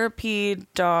 Therapy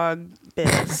dog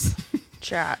biz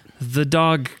chat. The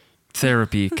dog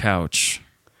therapy couch.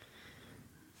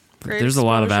 Great There's a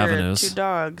lot of exposure avenues. to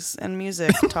dogs and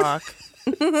music talk.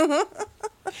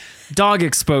 Dog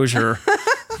exposure.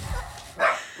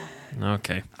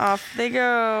 Okay. Off they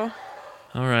go.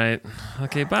 All right.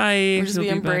 Okay, bye. We're just We'll be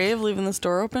being back. brave, leaving this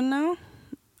door open now.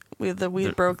 We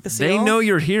broke the seal. They know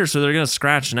you're here, so they're going to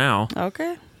scratch now.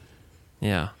 Okay.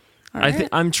 Yeah. All right.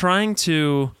 I'm trying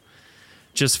to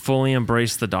just fully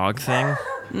embrace the dog thing.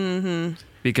 Mm-hmm.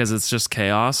 Because it's just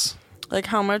chaos. Like,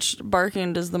 how much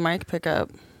barking does the mic pick up?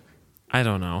 I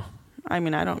don't know. I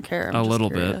mean, I don't care. I'm A just little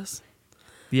bit. curious.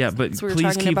 Yeah, but So we were please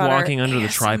talking keep about our walking under the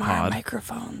ASMR tripod.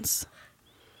 microphones.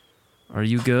 Are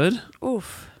you good?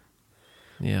 Oof.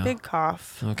 Yeah. Big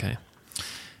cough. Okay.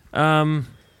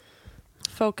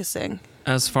 Focusing.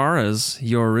 As far as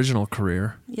your original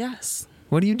career, Yes.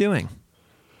 what are you doing?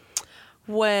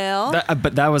 Well,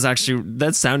 But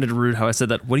that sounded rude how I said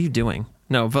that. What are you doing?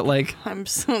 No, but like, I'm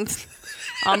so...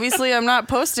 Obviously, I'm not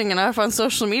posting enough on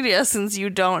social media since you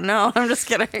don't know. I'm just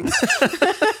kidding.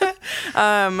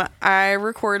 I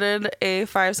recorded a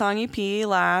 5-song EP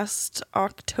last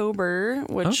October,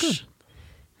 which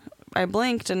I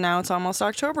blinked and now it's almost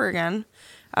October again.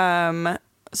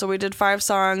 So we did 5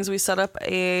 songs. We set up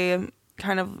a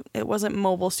it wasn't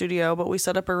mobile studio, but we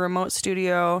set up a remote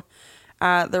studio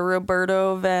at the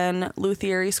Roberto Van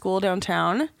Luthieri School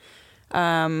downtown,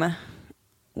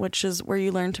 which is where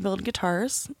you learn to build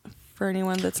guitars. For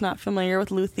anyone that's not familiar with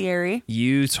luthieri.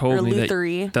 You told me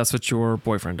luthery. that's what your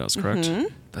boyfriend does, correct? Mm-hmm.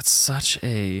 That's such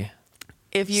a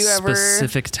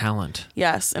specific talent.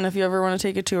 Yes, and if you ever want to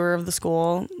take a tour of the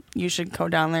school, you should go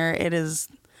down there.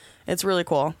 It's really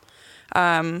cool.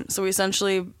 So we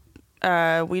essentially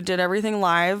we did everything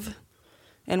live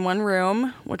in one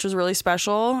room, which was really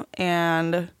special,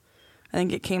 and I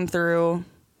think it came through,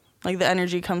 like the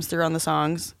energy comes through on the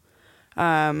songs.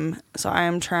 So I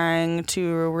am trying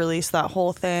to release that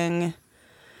whole thing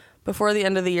before the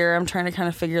end of the year. I'm trying to kind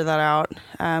of figure that out.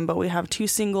 But we have 2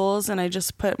 singles, and I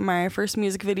just put my first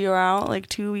music video out like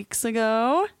 2 weeks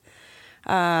ago.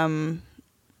 So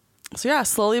yeah,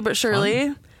 slowly but surely.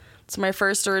 Fun. It's my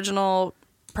first original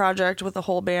project with a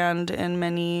whole band in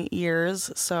many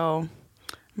years. So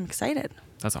I'm excited.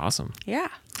 That's awesome. Yeah.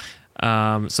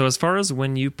 So as far as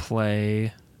when you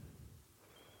play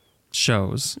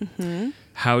shows,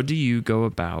 how do you go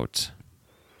about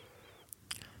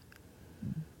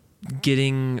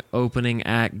getting opening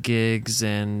act gigs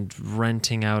and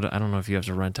renting out? I don't know if you have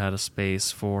to rent out a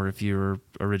space for if your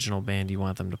original band you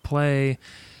want them to play.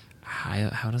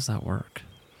 How does that work?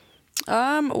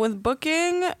 With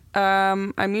booking,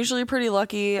 I'm usually pretty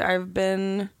lucky. I've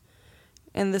been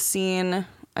in the scene.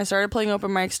 I started playing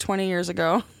open mics 20 years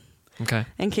ago. Okay.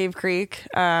 In Cave Creek.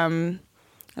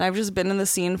 And I've just been in the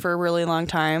scene for a really long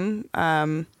time,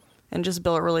 and just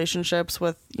built relationships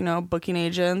with, booking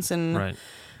agents and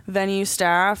venue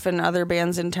staff and other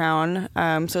bands in town.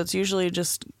 So it's usually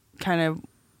just kind of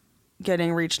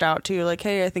getting reached out to, like,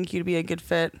 hey, I think you'd be a good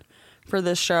fit for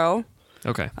this show.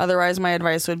 Okay. Otherwise, my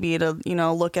advice would be to,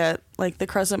 look at like the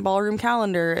Crescent Ballroom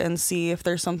calendar and see if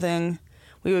there's something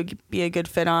we would be a good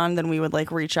fit on. Then we would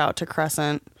like reach out to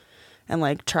Crescent and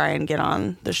like try and get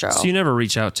on the show. So you never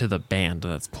reach out to the band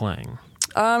that's playing?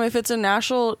 If it's a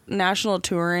national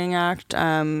touring act,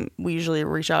 we usually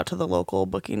reach out to the local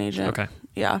booking agent. Okay.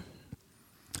 Yeah.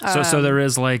 So there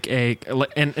is like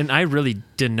and I really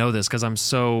didn't know this because I'm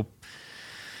so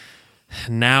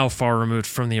now far removed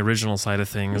from the original side of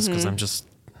things because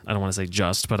I don't want to say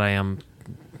just, but I am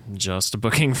just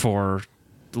booking for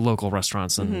local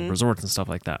restaurants and resorts and stuff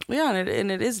like that. Yeah,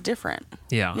 and it is different.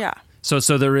 Yeah. Yeah. So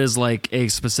there is like a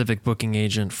specific booking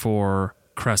agent for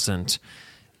Crescent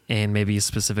and maybe a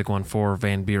specific one for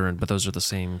Van Buren, but those are the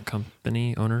same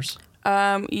company owners?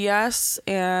 Yes,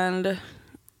 and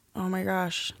oh my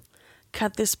gosh,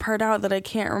 cut this part out that I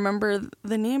can't remember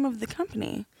the name of the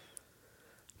company.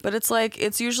 But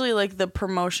it's usually like the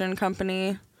promotion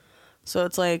company. So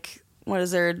it's like, what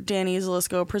is there? Danny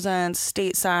Zalisco presents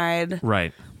Stateside.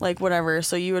 Right. Like whatever.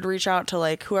 So you would reach out to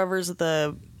like whoever's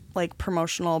the like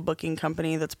promotional booking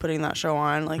company that's putting that show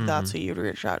on. Like that's who you'd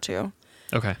reach out to.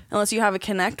 Okay. Unless you have a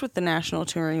connect with the national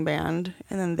touring band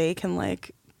and then they can like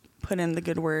put in the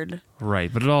good word.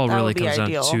 Right. But it all That really would be comes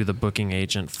ideal. down to the booking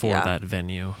agent for that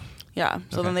venue. Yeah.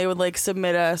 So Okay. then they would like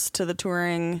submit us to the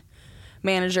touring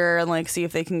manager and like see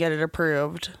if they can get it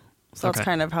approved. So that's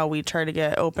kind of how we try to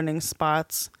get opening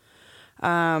spots.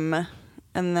 And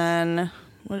then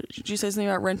what did you say something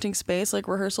about renting space, like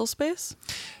rehearsal space?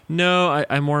 No,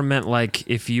 I more meant like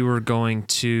if you wanted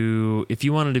to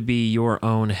be your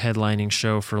own headlining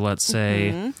show for, let's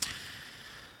say,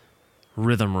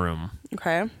 Rhythm Room.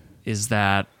 Okay. Is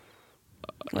that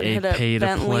a Hit up pay to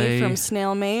Bentley play from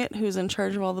Snailmate, who's in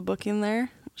charge of all the booking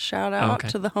there. Shout out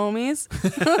to the homies.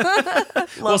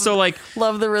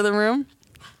 Love the Rhythm Room.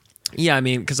 Yeah, I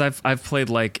mean, because I've played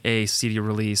like a CD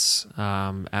release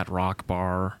at Rock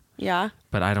Bar. Yeah.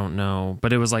 But I don't know.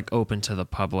 But it was like open to the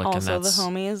public. Also, and the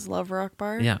homies love Rock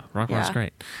Bar. Yeah, Rock Bar's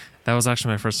great. That was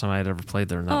actually my first time I'd ever played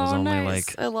there, and that was only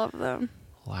nice. I love them.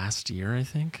 last year, I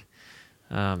think.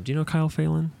 Do you know Kyle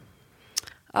Phelan?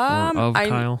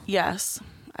 Kyle? Yes.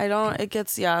 I don't. It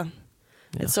gets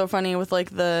It's so funny with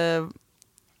like the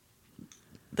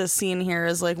scene here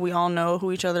is like we all know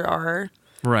who each other are.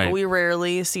 Right. But we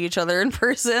rarely see each other in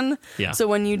person. Yeah. So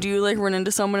when you do like run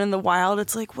into someone in the wild,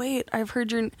 it's like, wait, I've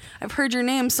heard your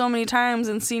name so many times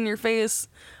and seen your face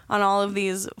on all of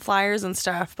these flyers and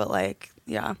stuff. But like,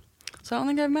 yeah. So I don't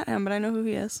think I've met him, but I know who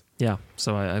he is. Yeah.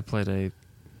 So I played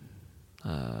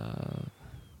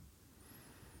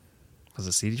was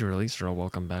a CD release or a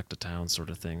welcome back to town sort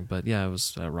of thing. But yeah, it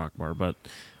was at Rock Bar. But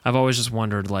I've always just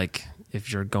wondered, like,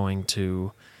 if you're going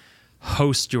to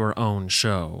host your own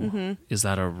show, is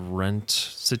that a rent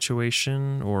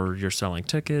situation or you're selling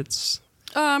tickets?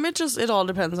 It all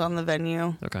depends on the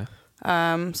venue. Okay.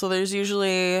 So there's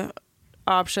usually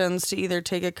options to either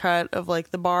take a cut of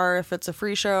like the bar if it's a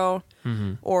free show,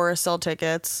 or sell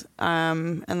tickets.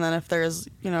 And then if there's,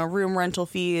 room rental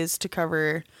fees to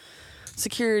cover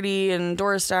security and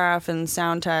door staff and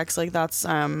sound techs, like that's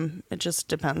it just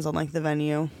depends on like the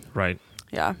venue. Right.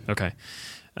 Yeah. Okay.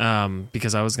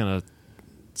 Because I was gonna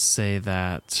say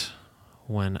that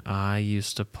when I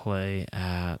used to play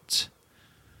at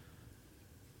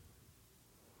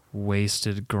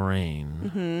Wasted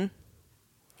Grain.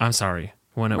 I'm sorry.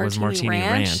 When it was Martini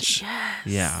Ranch.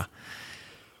 Yes.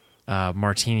 Yeah.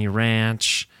 Martini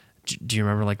Ranch. Do you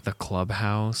remember like the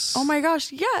clubhouse? Oh my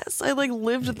gosh, yes. I like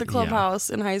lived at the clubhouse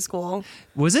in high school.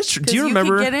 Was it? Do you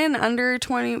remember? You could get in under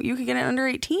 20. You could get in under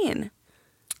 18.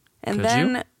 And Could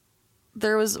then you?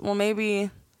 there was maybe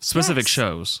Specific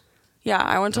shows. Yeah,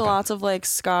 I went to lots of like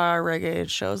ska reggae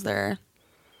shows there.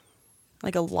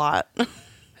 Like a lot.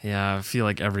 Yeah, I feel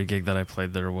like every gig that I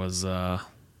played there was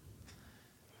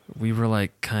we were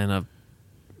like kind of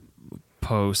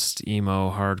post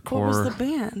emo hardcore. What was the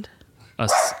band?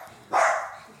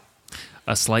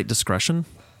 A Slight Discretion.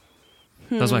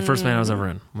 That was my first band I was ever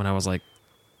in when I was like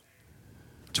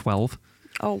 12.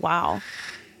 Oh wow.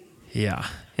 Yeah.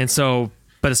 And so,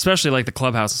 but especially like the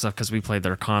clubhouse and stuff, because we played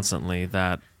there constantly,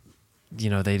 that,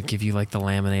 they'd give you like the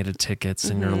laminated tickets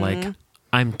and you're like,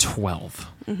 I'm 12.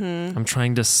 I'm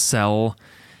trying to sell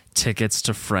tickets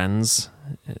to friends.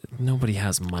 Nobody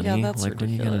has money. Yeah, that's like,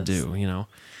 ridiculous. what are you going to do,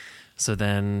 So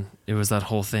then it was that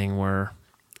whole thing where,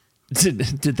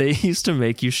 did they used to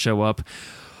make you show up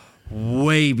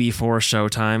way before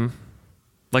showtime?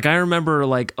 Like, I remember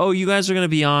like, oh, you guys are going to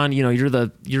be on, you're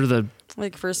the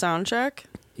Like for sound check?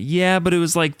 Yeah, but it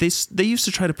was like they used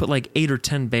to try to put like 8 or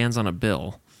 10 bands on a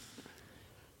bill.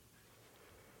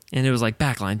 And it was like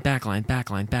backline, backline,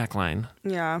 backline, backline.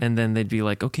 Yeah. And then they'd be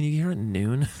like, oh, can you get here at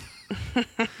noon?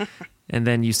 And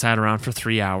then you sat around for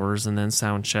 3 hours and then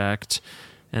sound checked.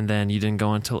 And then you didn't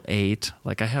go until 8.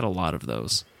 Like, I had a lot of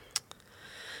those.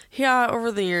 Yeah,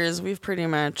 over the years, we've pretty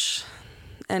much,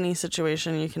 any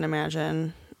situation you can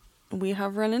imagine, we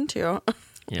have run into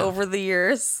over the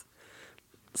years.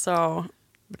 So,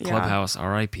 Clubhouse,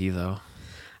 R.I.P. though.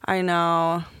 I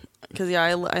know. Because,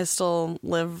 I still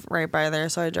live right by there,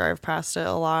 so I drive past it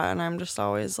a lot, and I'm just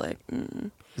always like,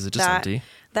 Is it just empty?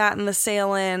 That and the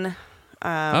Sail-In.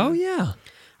 Oh, yeah.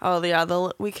 Oh, yeah,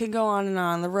 we could go on and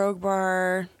on. The Rogue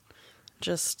Bar,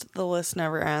 just the list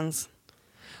never ends.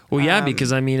 Well, yeah,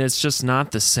 because, it's just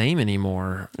not the same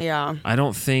anymore. Yeah. I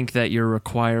don't think that you're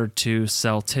required to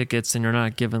sell tickets and you're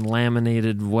not given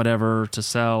laminated whatever to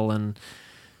sell. And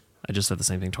I just said the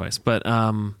same thing twice. But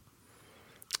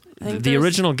the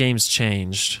original game's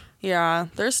changed. Yeah,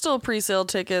 there's still pre-sale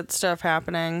ticket stuff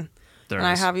happening.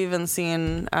 I have even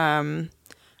seen a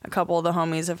couple of the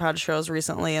homies have had shows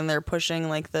recently, and they're pushing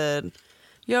like we're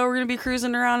going to be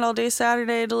cruising around all day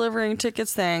Saturday delivering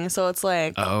tickets thing. So it's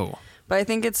like... Oh. But I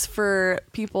think it's for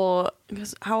people...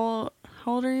 Because how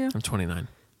old are you? I'm 29.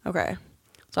 Okay.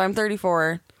 So I'm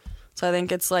 34. So I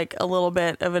think it's like a little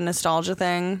bit of a nostalgia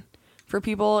thing for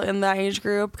people in that age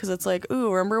group, because it's like, ooh,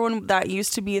 remember when that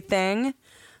used to be a thing?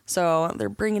 So they're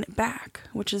bringing it back,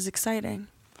 which is exciting.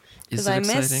 Is it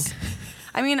exciting?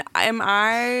 Am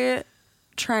I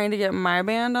trying to get my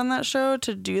band on that show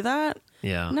to do that?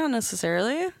 Yeah. Not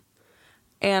necessarily.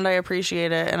 And I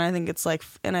appreciate it, and I think it's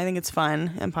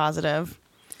fun and positive.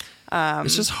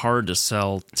 It's just hard to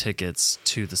sell tickets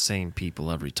to the same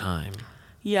people every time.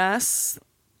 Yes.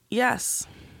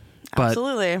 But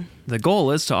absolutely. The goal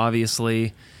is to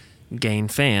obviously gain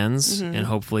fans, and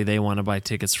hopefully they want to buy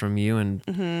tickets from you,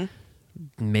 and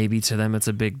maybe to them it's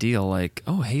a big deal. Like,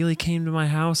 oh, Haley came to my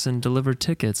house and delivered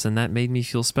tickets, and that made me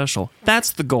feel special.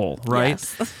 That's the goal, right?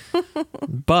 Yes.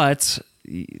 But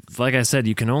like I said,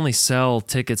 you can only sell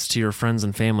tickets to your friends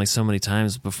and family so many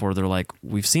times before they're like,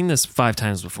 we've seen this 5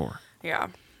 times before. Yeah.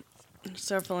 There's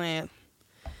definitely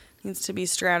needs to be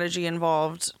strategy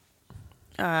involved.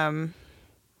 Because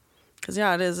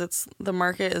it is. The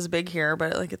market is big here,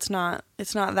 but like it's not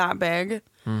that big.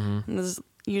 And there's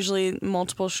usually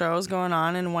multiple shows going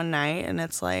on in one night, and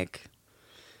it's like,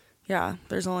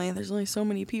 there's only so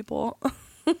many people.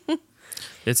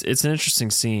 It's an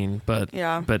interesting scene, but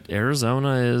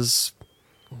Arizona is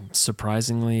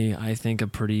surprisingly, I think, a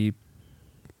pretty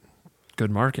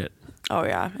good market. Oh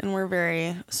yeah, and we're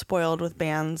very spoiled with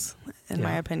bands, in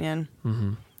my opinion.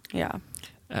 Mm-hmm. Yeah.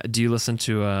 Do you listen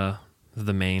to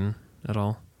The Main at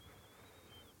all?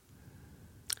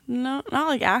 No, not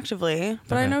like actively,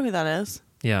 but I know who that is.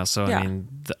 Yeah, so I mean,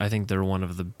 I think they're one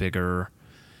of the bigger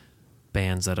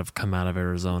bands that have come out of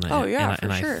Arizona. Oh, yeah,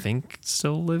 and for sure. I think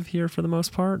still live here for the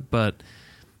most part, but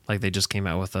like they just came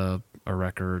out with a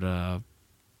record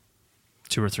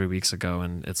 2 or 3 weeks ago,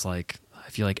 and it's like I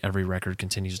feel like every record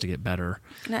continues to get better.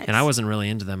 Nice. And I wasn't really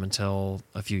into them until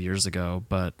a few years ago,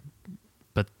 but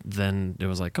then it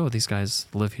was like, oh, these guys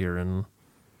live here, and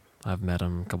I've met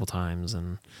them a couple times,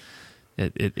 and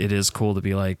it is cool to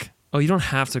be like, oh, you don't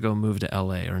have to go move to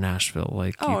LA or Nashville.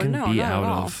 Like you can no, be not at out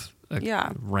all. of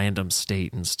a random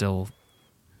state and still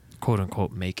quote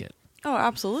unquote make it. Oh,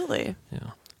 absolutely.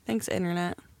 Yeah. Thanks,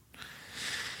 internet.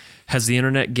 Has the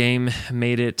internet game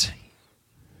made it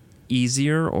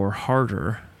easier or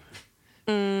harder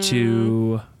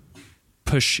to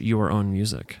push your own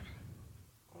music?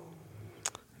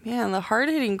 Man, the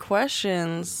hard-hitting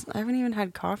questions. I haven't even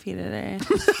had coffee today.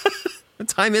 What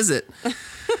time is it?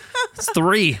 It's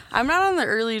 3. I'm not on the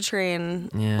early train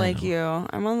Yeah, I like know. you.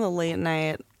 I'm on the late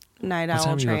night What owl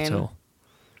time are you up train. till?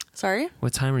 Sorry?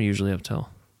 What time are you usually up till?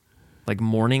 Like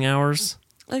morning hours?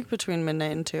 Like between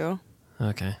midnight and 2.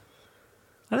 Okay.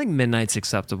 I think midnight's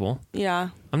acceptable. Yeah.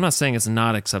 I'm not saying it's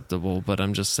not acceptable, but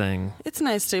I'm just saying, It's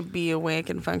nice to be awake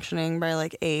and functioning by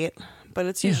like 8, but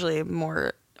it's Yeah. usually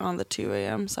more on the 2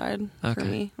 a.m. side for Okay.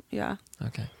 me. Yeah.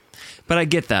 okay. But I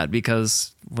get that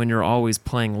because when you're always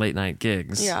playing late night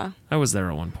gigs, Yeah. I was there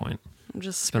at one point. I'm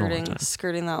just been a long time.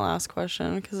 skirting that last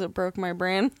question because it broke my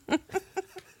brain. I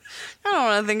don't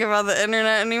want to think about the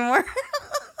internet anymore.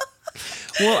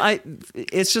 Well,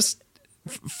 it's just,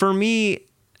 for me,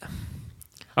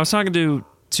 I was talking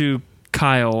to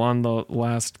Kyle on the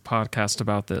last podcast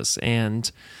about this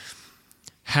and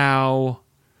how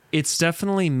it's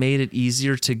definitely made it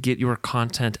easier to get your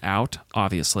content out,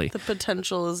 obviously. The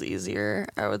potential is easier,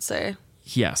 I would say.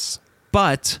 Yes.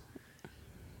 But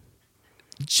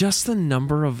just the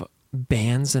number of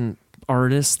bands and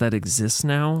artists that exist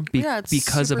now It's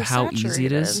because of super how easy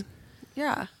it is. saturated.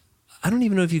 Yeah. I don't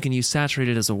even know if you can use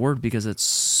saturated as a word because it's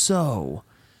so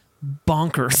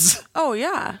bonkers. Oh,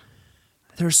 yeah.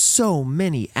 There's so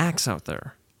many acts out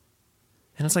there.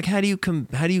 And it's like, how do you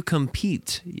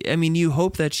compete? I mean, you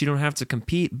hope that you don't have to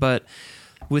compete, but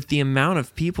with the amount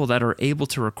of people that are able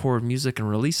to record music and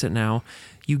release it now,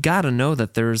 you got to know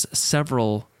that there's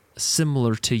several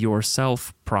similar to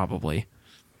yourself, probably,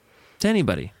 to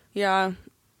anybody. Yeah.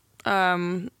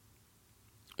 One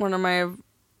of my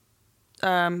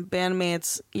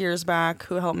bandmates years back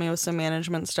who helped me with some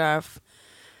management stuff,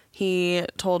 he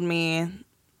told me,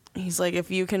 he's like, if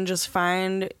you can just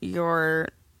find your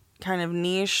kind of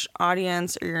niche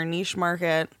audience or your niche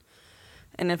market,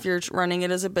 and if you're running it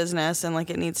as a business and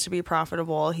like it needs to be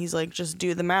profitable, he's like, just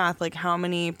do the math. Like, how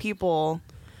many people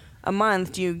a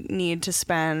month do you need to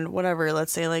spend, whatever,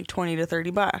 let's say like $20 to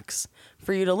 $30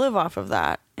 for you to live off of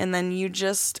that? And then you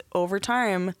just, over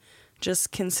time,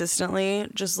 just consistently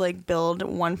just like build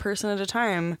one person at a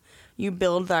time. You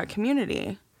build that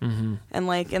community. Mm-hmm.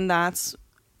 And that's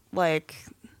like,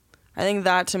 I think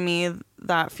that to me,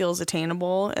 that feels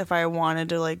attainable if I wanted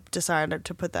to like decide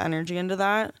to put the energy into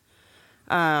that.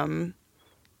 And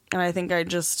I think I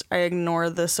ignore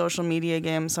the social media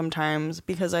game sometimes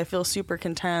because I feel super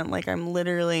content. Like I'm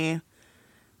literally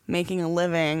making a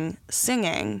living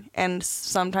singing. And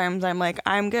sometimes I'm like,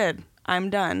 I'm good. I'm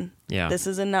done. Yeah. This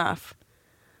is enough.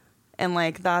 And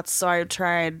like,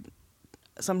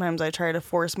 sometimes I try to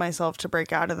force myself to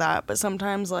break out of that. But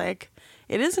sometimes like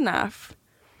it is enough.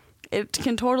 It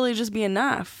can totally just be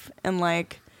enough. And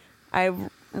like, I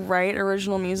write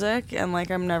original music and like,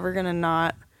 I'm never going to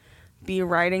not be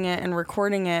writing it and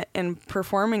recording it and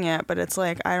performing it. But it's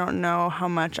like, I don't know how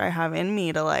much I have in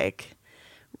me to like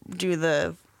do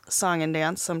the song and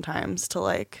dance sometimes to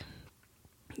like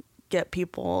get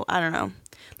people. I don't know.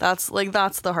 That's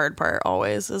the hard part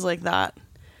always is like that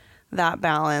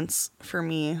balance for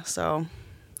me. So,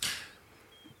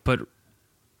 But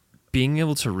being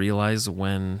able to realize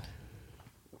when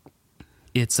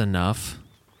it's enough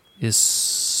is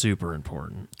super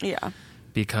important yeah.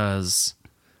 because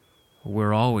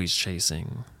we're always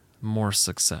chasing more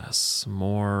success,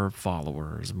 more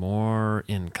followers, more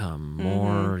income,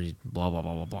 more blah, blah,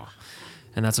 blah, blah, blah.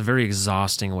 And that's a very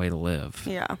exhausting way to live.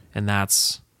 Yeah. And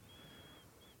that's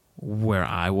where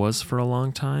I was for a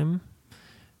long time.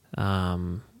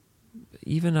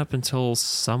 Even up until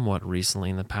somewhat recently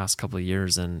in the past couple of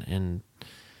years. And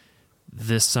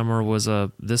this summer was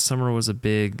a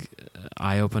big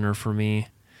eye opener for me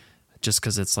just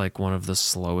because it's like one of the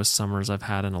slowest summers I've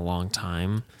had in a long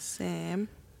time. Same.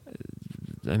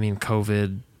 I mean,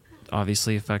 COVID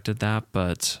obviously affected that,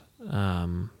 but I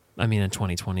mean, in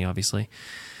 2020, obviously.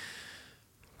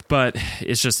 But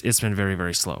it's been very,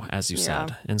 very slow, as you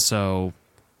said. And so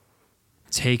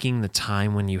taking the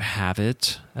time when you have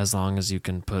it, as long as you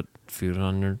can put food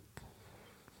on your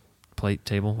plate,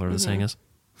 table, whatever the saying is.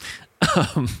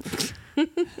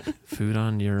 Food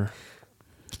on your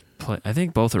plate. I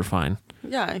think both are fine.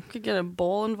 Yeah, you could get a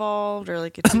bowl involved or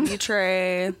like a TV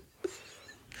tray,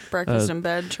 breakfast in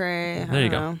bed tray. There you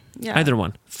go. Know. Yeah. Either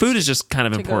one. Food is just kind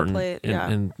of To-go important plate, yeah.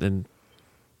 in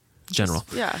general.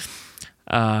 Yeah.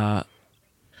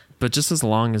 But just as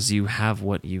long as you have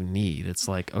what you need, it's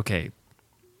like, okay,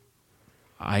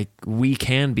 we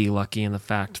can be lucky in the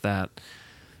fact that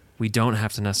we don't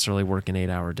have to necessarily work an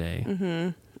 8-hour day. Mm-hmm.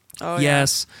 Oh,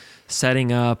 yes,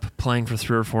 setting up, playing for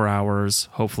 3 or 4 hours,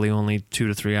 hopefully only 2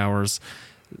 to 3 hours,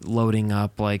 loading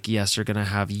up, like, yes, you're going to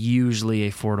have usually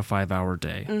a 4 to 5 hour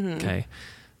day. Mm-hmm. Okay.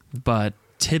 But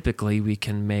typically we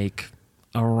can make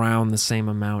around the same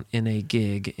amount in a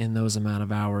gig in those amount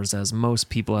of hours as most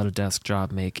people at a desk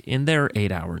job make in their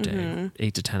 8-hour day, Mm-hmm.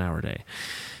 8 to 10 hour day.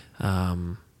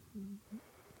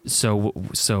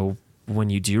 So when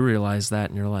you do realize that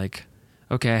and you're like,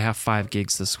 okay, I have 5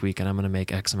 gigs this week and I'm going to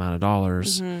make X amount of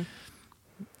dollars. Mm-hmm.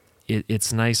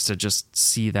 It's nice to just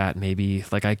see that. Maybe,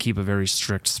 like, I keep a very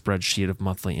strict spreadsheet of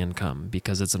monthly income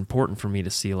because it's important for me to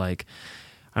see, like,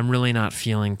 I'm really not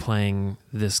feeling playing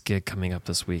this gig coming up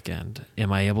this weekend.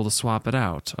 Am I able to swap it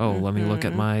out? Oh, let me look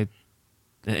at my,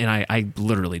 and I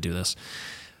literally do this.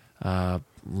 Let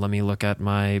me look at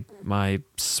my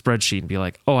spreadsheet and be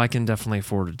like, oh, I can definitely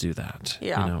afford to do that.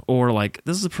 Yeah. You know, or like,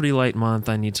 this is a pretty light month.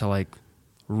 I need to like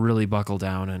really buckle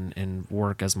down and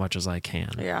work as much as I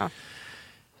can. Yeah.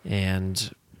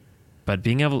 But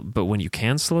when you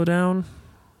can slow down,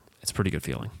 it's a pretty good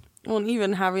feeling. Well, and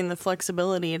even having the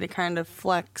flexibility to kind of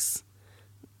flex,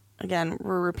 again,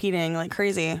 we're repeating like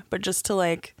crazy, but just to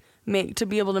like to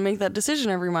be able to make that decision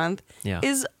every month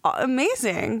is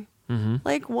amazing. Mm-hmm.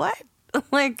 Like what?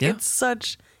 Like it's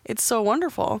so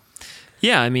wonderful.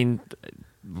 Yeah. I mean,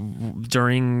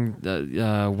 during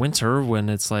winter when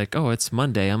it's like, oh, it's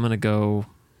Monday, I'm going to go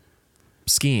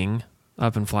skiing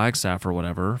up in Flagstaff or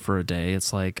whatever for a day.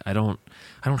 It's like, I don't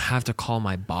have to call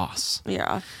my boss.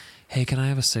 Yeah. Hey, can I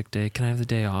have a sick day? Can I have the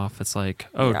day off? It's like,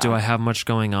 oh, Yeah. do I have much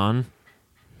going on?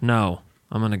 No,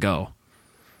 I'm going to go.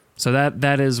 So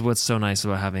that is what's so nice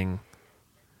about having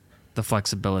the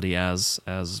flexibility as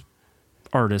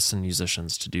artists and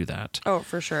musicians to do that. Oh,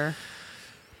 for sure.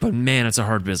 But man, it's a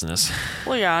hard business.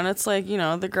 Well, yeah, and it's like,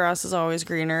 the grass is always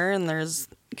greener and there's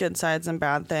good sides and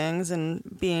bad things, and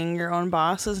being your own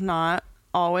boss is not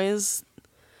always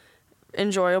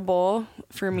enjoyable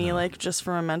for me, like just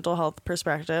from a mental health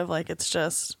perspective. Like it's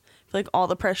just like all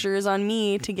the pressure is on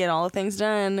me to get all the things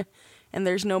done, and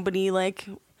there's nobody like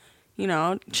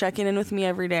checking in with me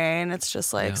every day, and it's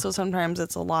just like so sometimes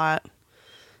it's a lot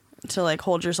to like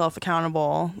hold yourself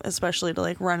accountable, especially to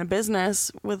like run a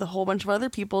business with a whole bunch of other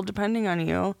people depending on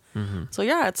you. Mm-hmm. So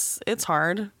yeah, it's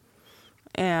hard,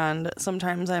 and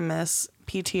sometimes I miss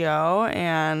PTO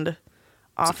and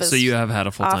office. So you have had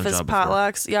a full-time office job before.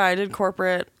 potlucks. Yeah, I did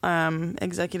corporate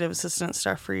executive assistant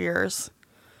stuff for years.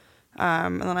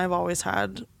 And then I've always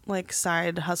had like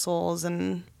side hustles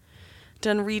and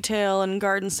done retail and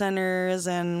garden centers,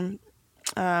 and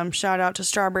shout out to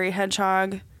Strawberry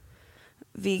Hedgehog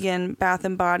vegan bath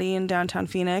and body in downtown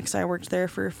Phoenix. I worked there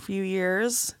for a few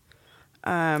years.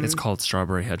 It's called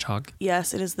Strawberry Hedgehog.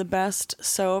 Yes, it is the best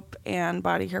soap and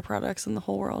body care products in the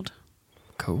whole world.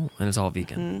 Cool. And it's all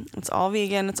vegan. It's all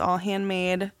vegan. It's all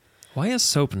handmade. Why is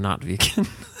soap not vegan?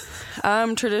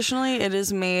 Traditionally, it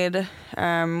is made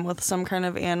with some kind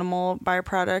of animal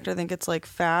byproduct. I think it's like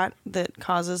fat that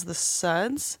causes the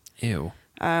suds. Ew.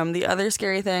 The other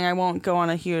scary thing, I won't go on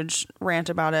a huge rant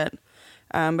about it,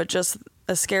 but just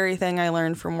a scary thing I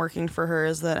learned from working for her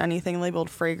is that anything labeled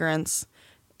fragrance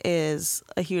is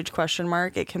a huge question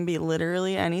mark. It can be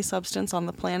literally any substance on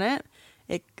the planet.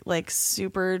 It like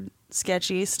super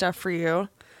sketchy stuff for you.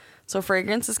 So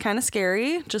fragrance is kind of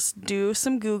scary. Just do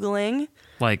some Googling.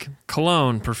 Like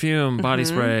cologne, perfume, body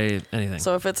spray, anything.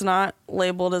 So if it's not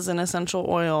labeled as an essential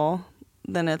oil,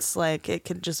 then it's like it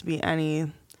could just be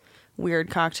any weird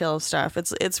cocktail of stuff.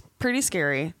 It's pretty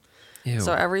scary. Ew.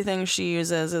 So everything she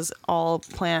uses is all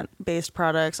plant-based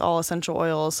products, all essential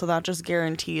oils. So that just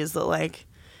guarantees that like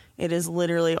it is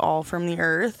literally all from the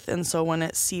earth. And so when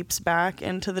it seeps back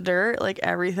into the dirt, like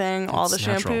everything, all the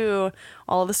shampoo, natural.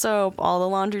 all the soap, all the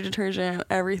laundry detergent,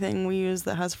 everything we use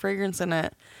that has fragrance in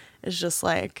it is just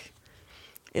like,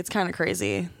 it's kind of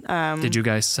crazy. Did you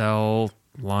guys sell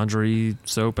laundry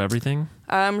soap, everything?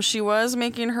 She was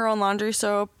making her own laundry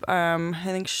soap. I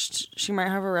think she might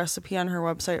have a recipe on her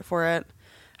website for it.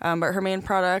 But her main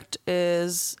product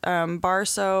is bar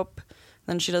soap.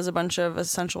 Then she does a bunch of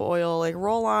essential oil like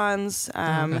roll-ons.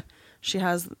 She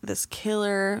has this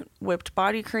killer whipped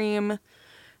body cream.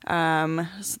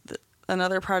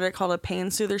 Another product called a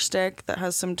pain soother stick that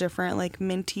has some different like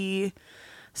minty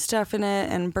stuff in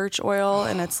it and birch oil,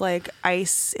 and it's like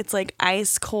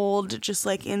ice cold, just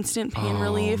like instant pain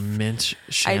relief. Mint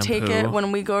shampoo. I take it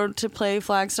when we go to play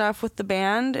Flagstaff with the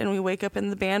band and we wake up in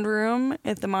the band room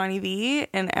at the Monty V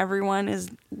and everyone is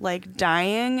like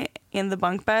dying in the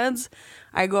bunk beds.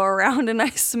 I go around and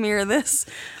I smear this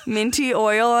minty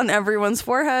oil on everyone's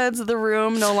foreheads. The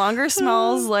room no longer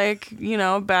smells like,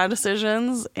 bad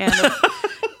decisions and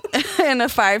and a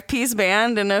 5-piece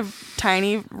band in a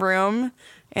tiny room.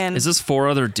 And is this 4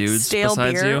 other dudes stale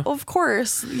besides beer? you? Of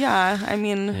course. Yeah. I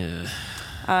mean,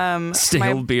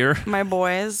 stale beer. My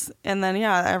boys. And then,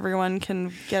 everyone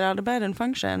can get out of bed and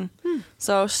function.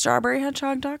 So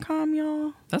strawberryhedgehog.com,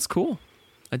 y'all. That's cool.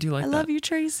 I do like that. I love you,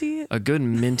 Tracy. A good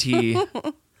minty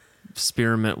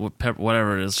spearmint,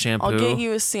 whatever it is, shampoo. I'll get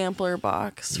you a sampler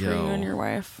box for you and your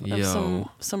wife of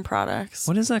some products.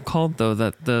 What is that called though?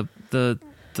 That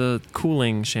the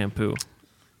cooling shampoo.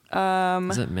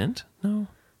 Is it mint? No.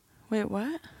 Wait,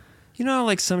 what? You know,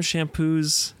 like some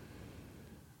shampoos,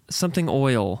 something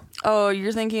oil. Oh,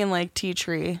 you're thinking like tea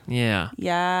tree. Yeah.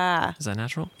 Yeah. Is that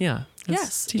natural? Yeah.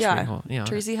 Yes. Tea tree oil. Yeah.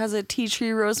 Tracy has a tea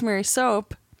tree rosemary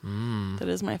soap. That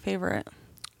is my favorite.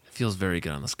 It feels very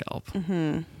good on the scalp.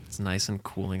 Mm-hmm. It's nice and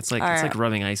cooling. It's like right. like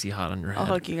rubbing icy hot on your head. I'll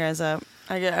hook you guys up.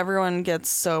 Everyone gets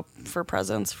soap for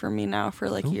presents from me now for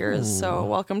like years. So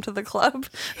welcome to the club.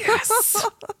 Yes.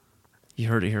 You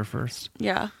heard it here first.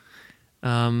 Yeah.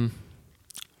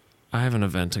 I have an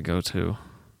event to go to,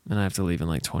 and I have to leave in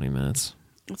like 20 minutes.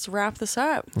 Let's wrap this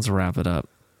up. Let's wrap it up.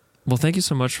 Well, thank you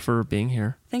so much for being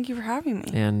here. Thank you for having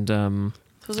me. And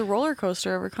it was a roller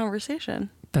coaster of a conversation.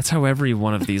 That's how every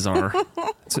one of these are.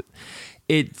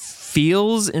 It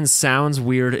feels and sounds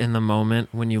weird in the moment.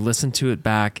 When you listen to it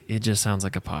back, it just sounds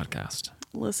like a podcast.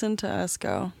 Listen to us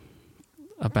go.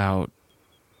 About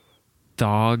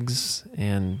dogs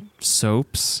and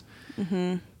soaps.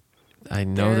 Mm-hmm. I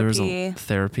know there was a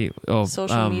therapy. Oh,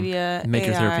 social media. Make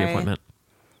your therapy AI. appointment.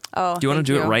 Oh, do you want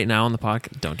to do it right now on the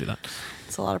podcast? Don't do that.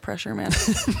 It's a lot of pressure, man.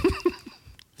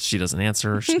 She doesn't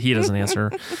answer. He doesn't answer.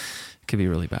 It could be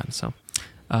really bad. So,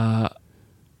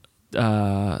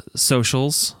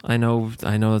 socials. I know it's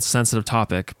a sensitive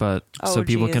topic, but so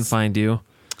people can find you.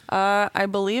 I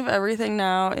believe everything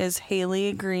now is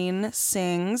Haley Green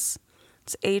Sings.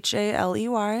 It's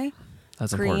Haley.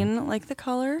 That's Green, important. like the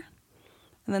color,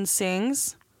 and then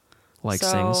sings.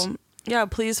 Sings. Yeah,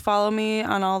 please follow me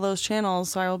on all those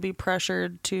channels so I will be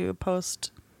pressured to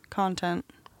post content.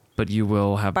 But you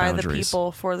will have by boundaries. The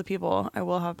people, for the people. I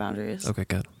will have boundaries. Okay,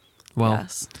 good. Well,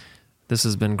 yes. This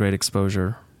has been Great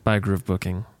Exposure by Groove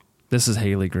Booking. This is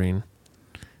Haley Green.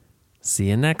 See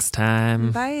you next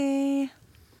time. Bye.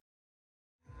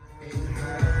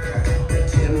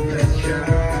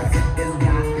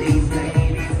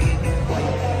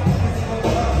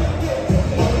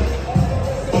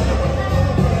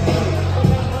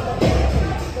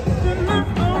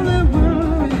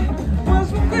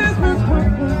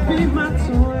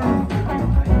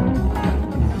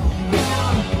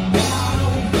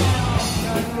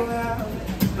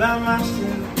 By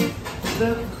myself,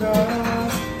 the crowd.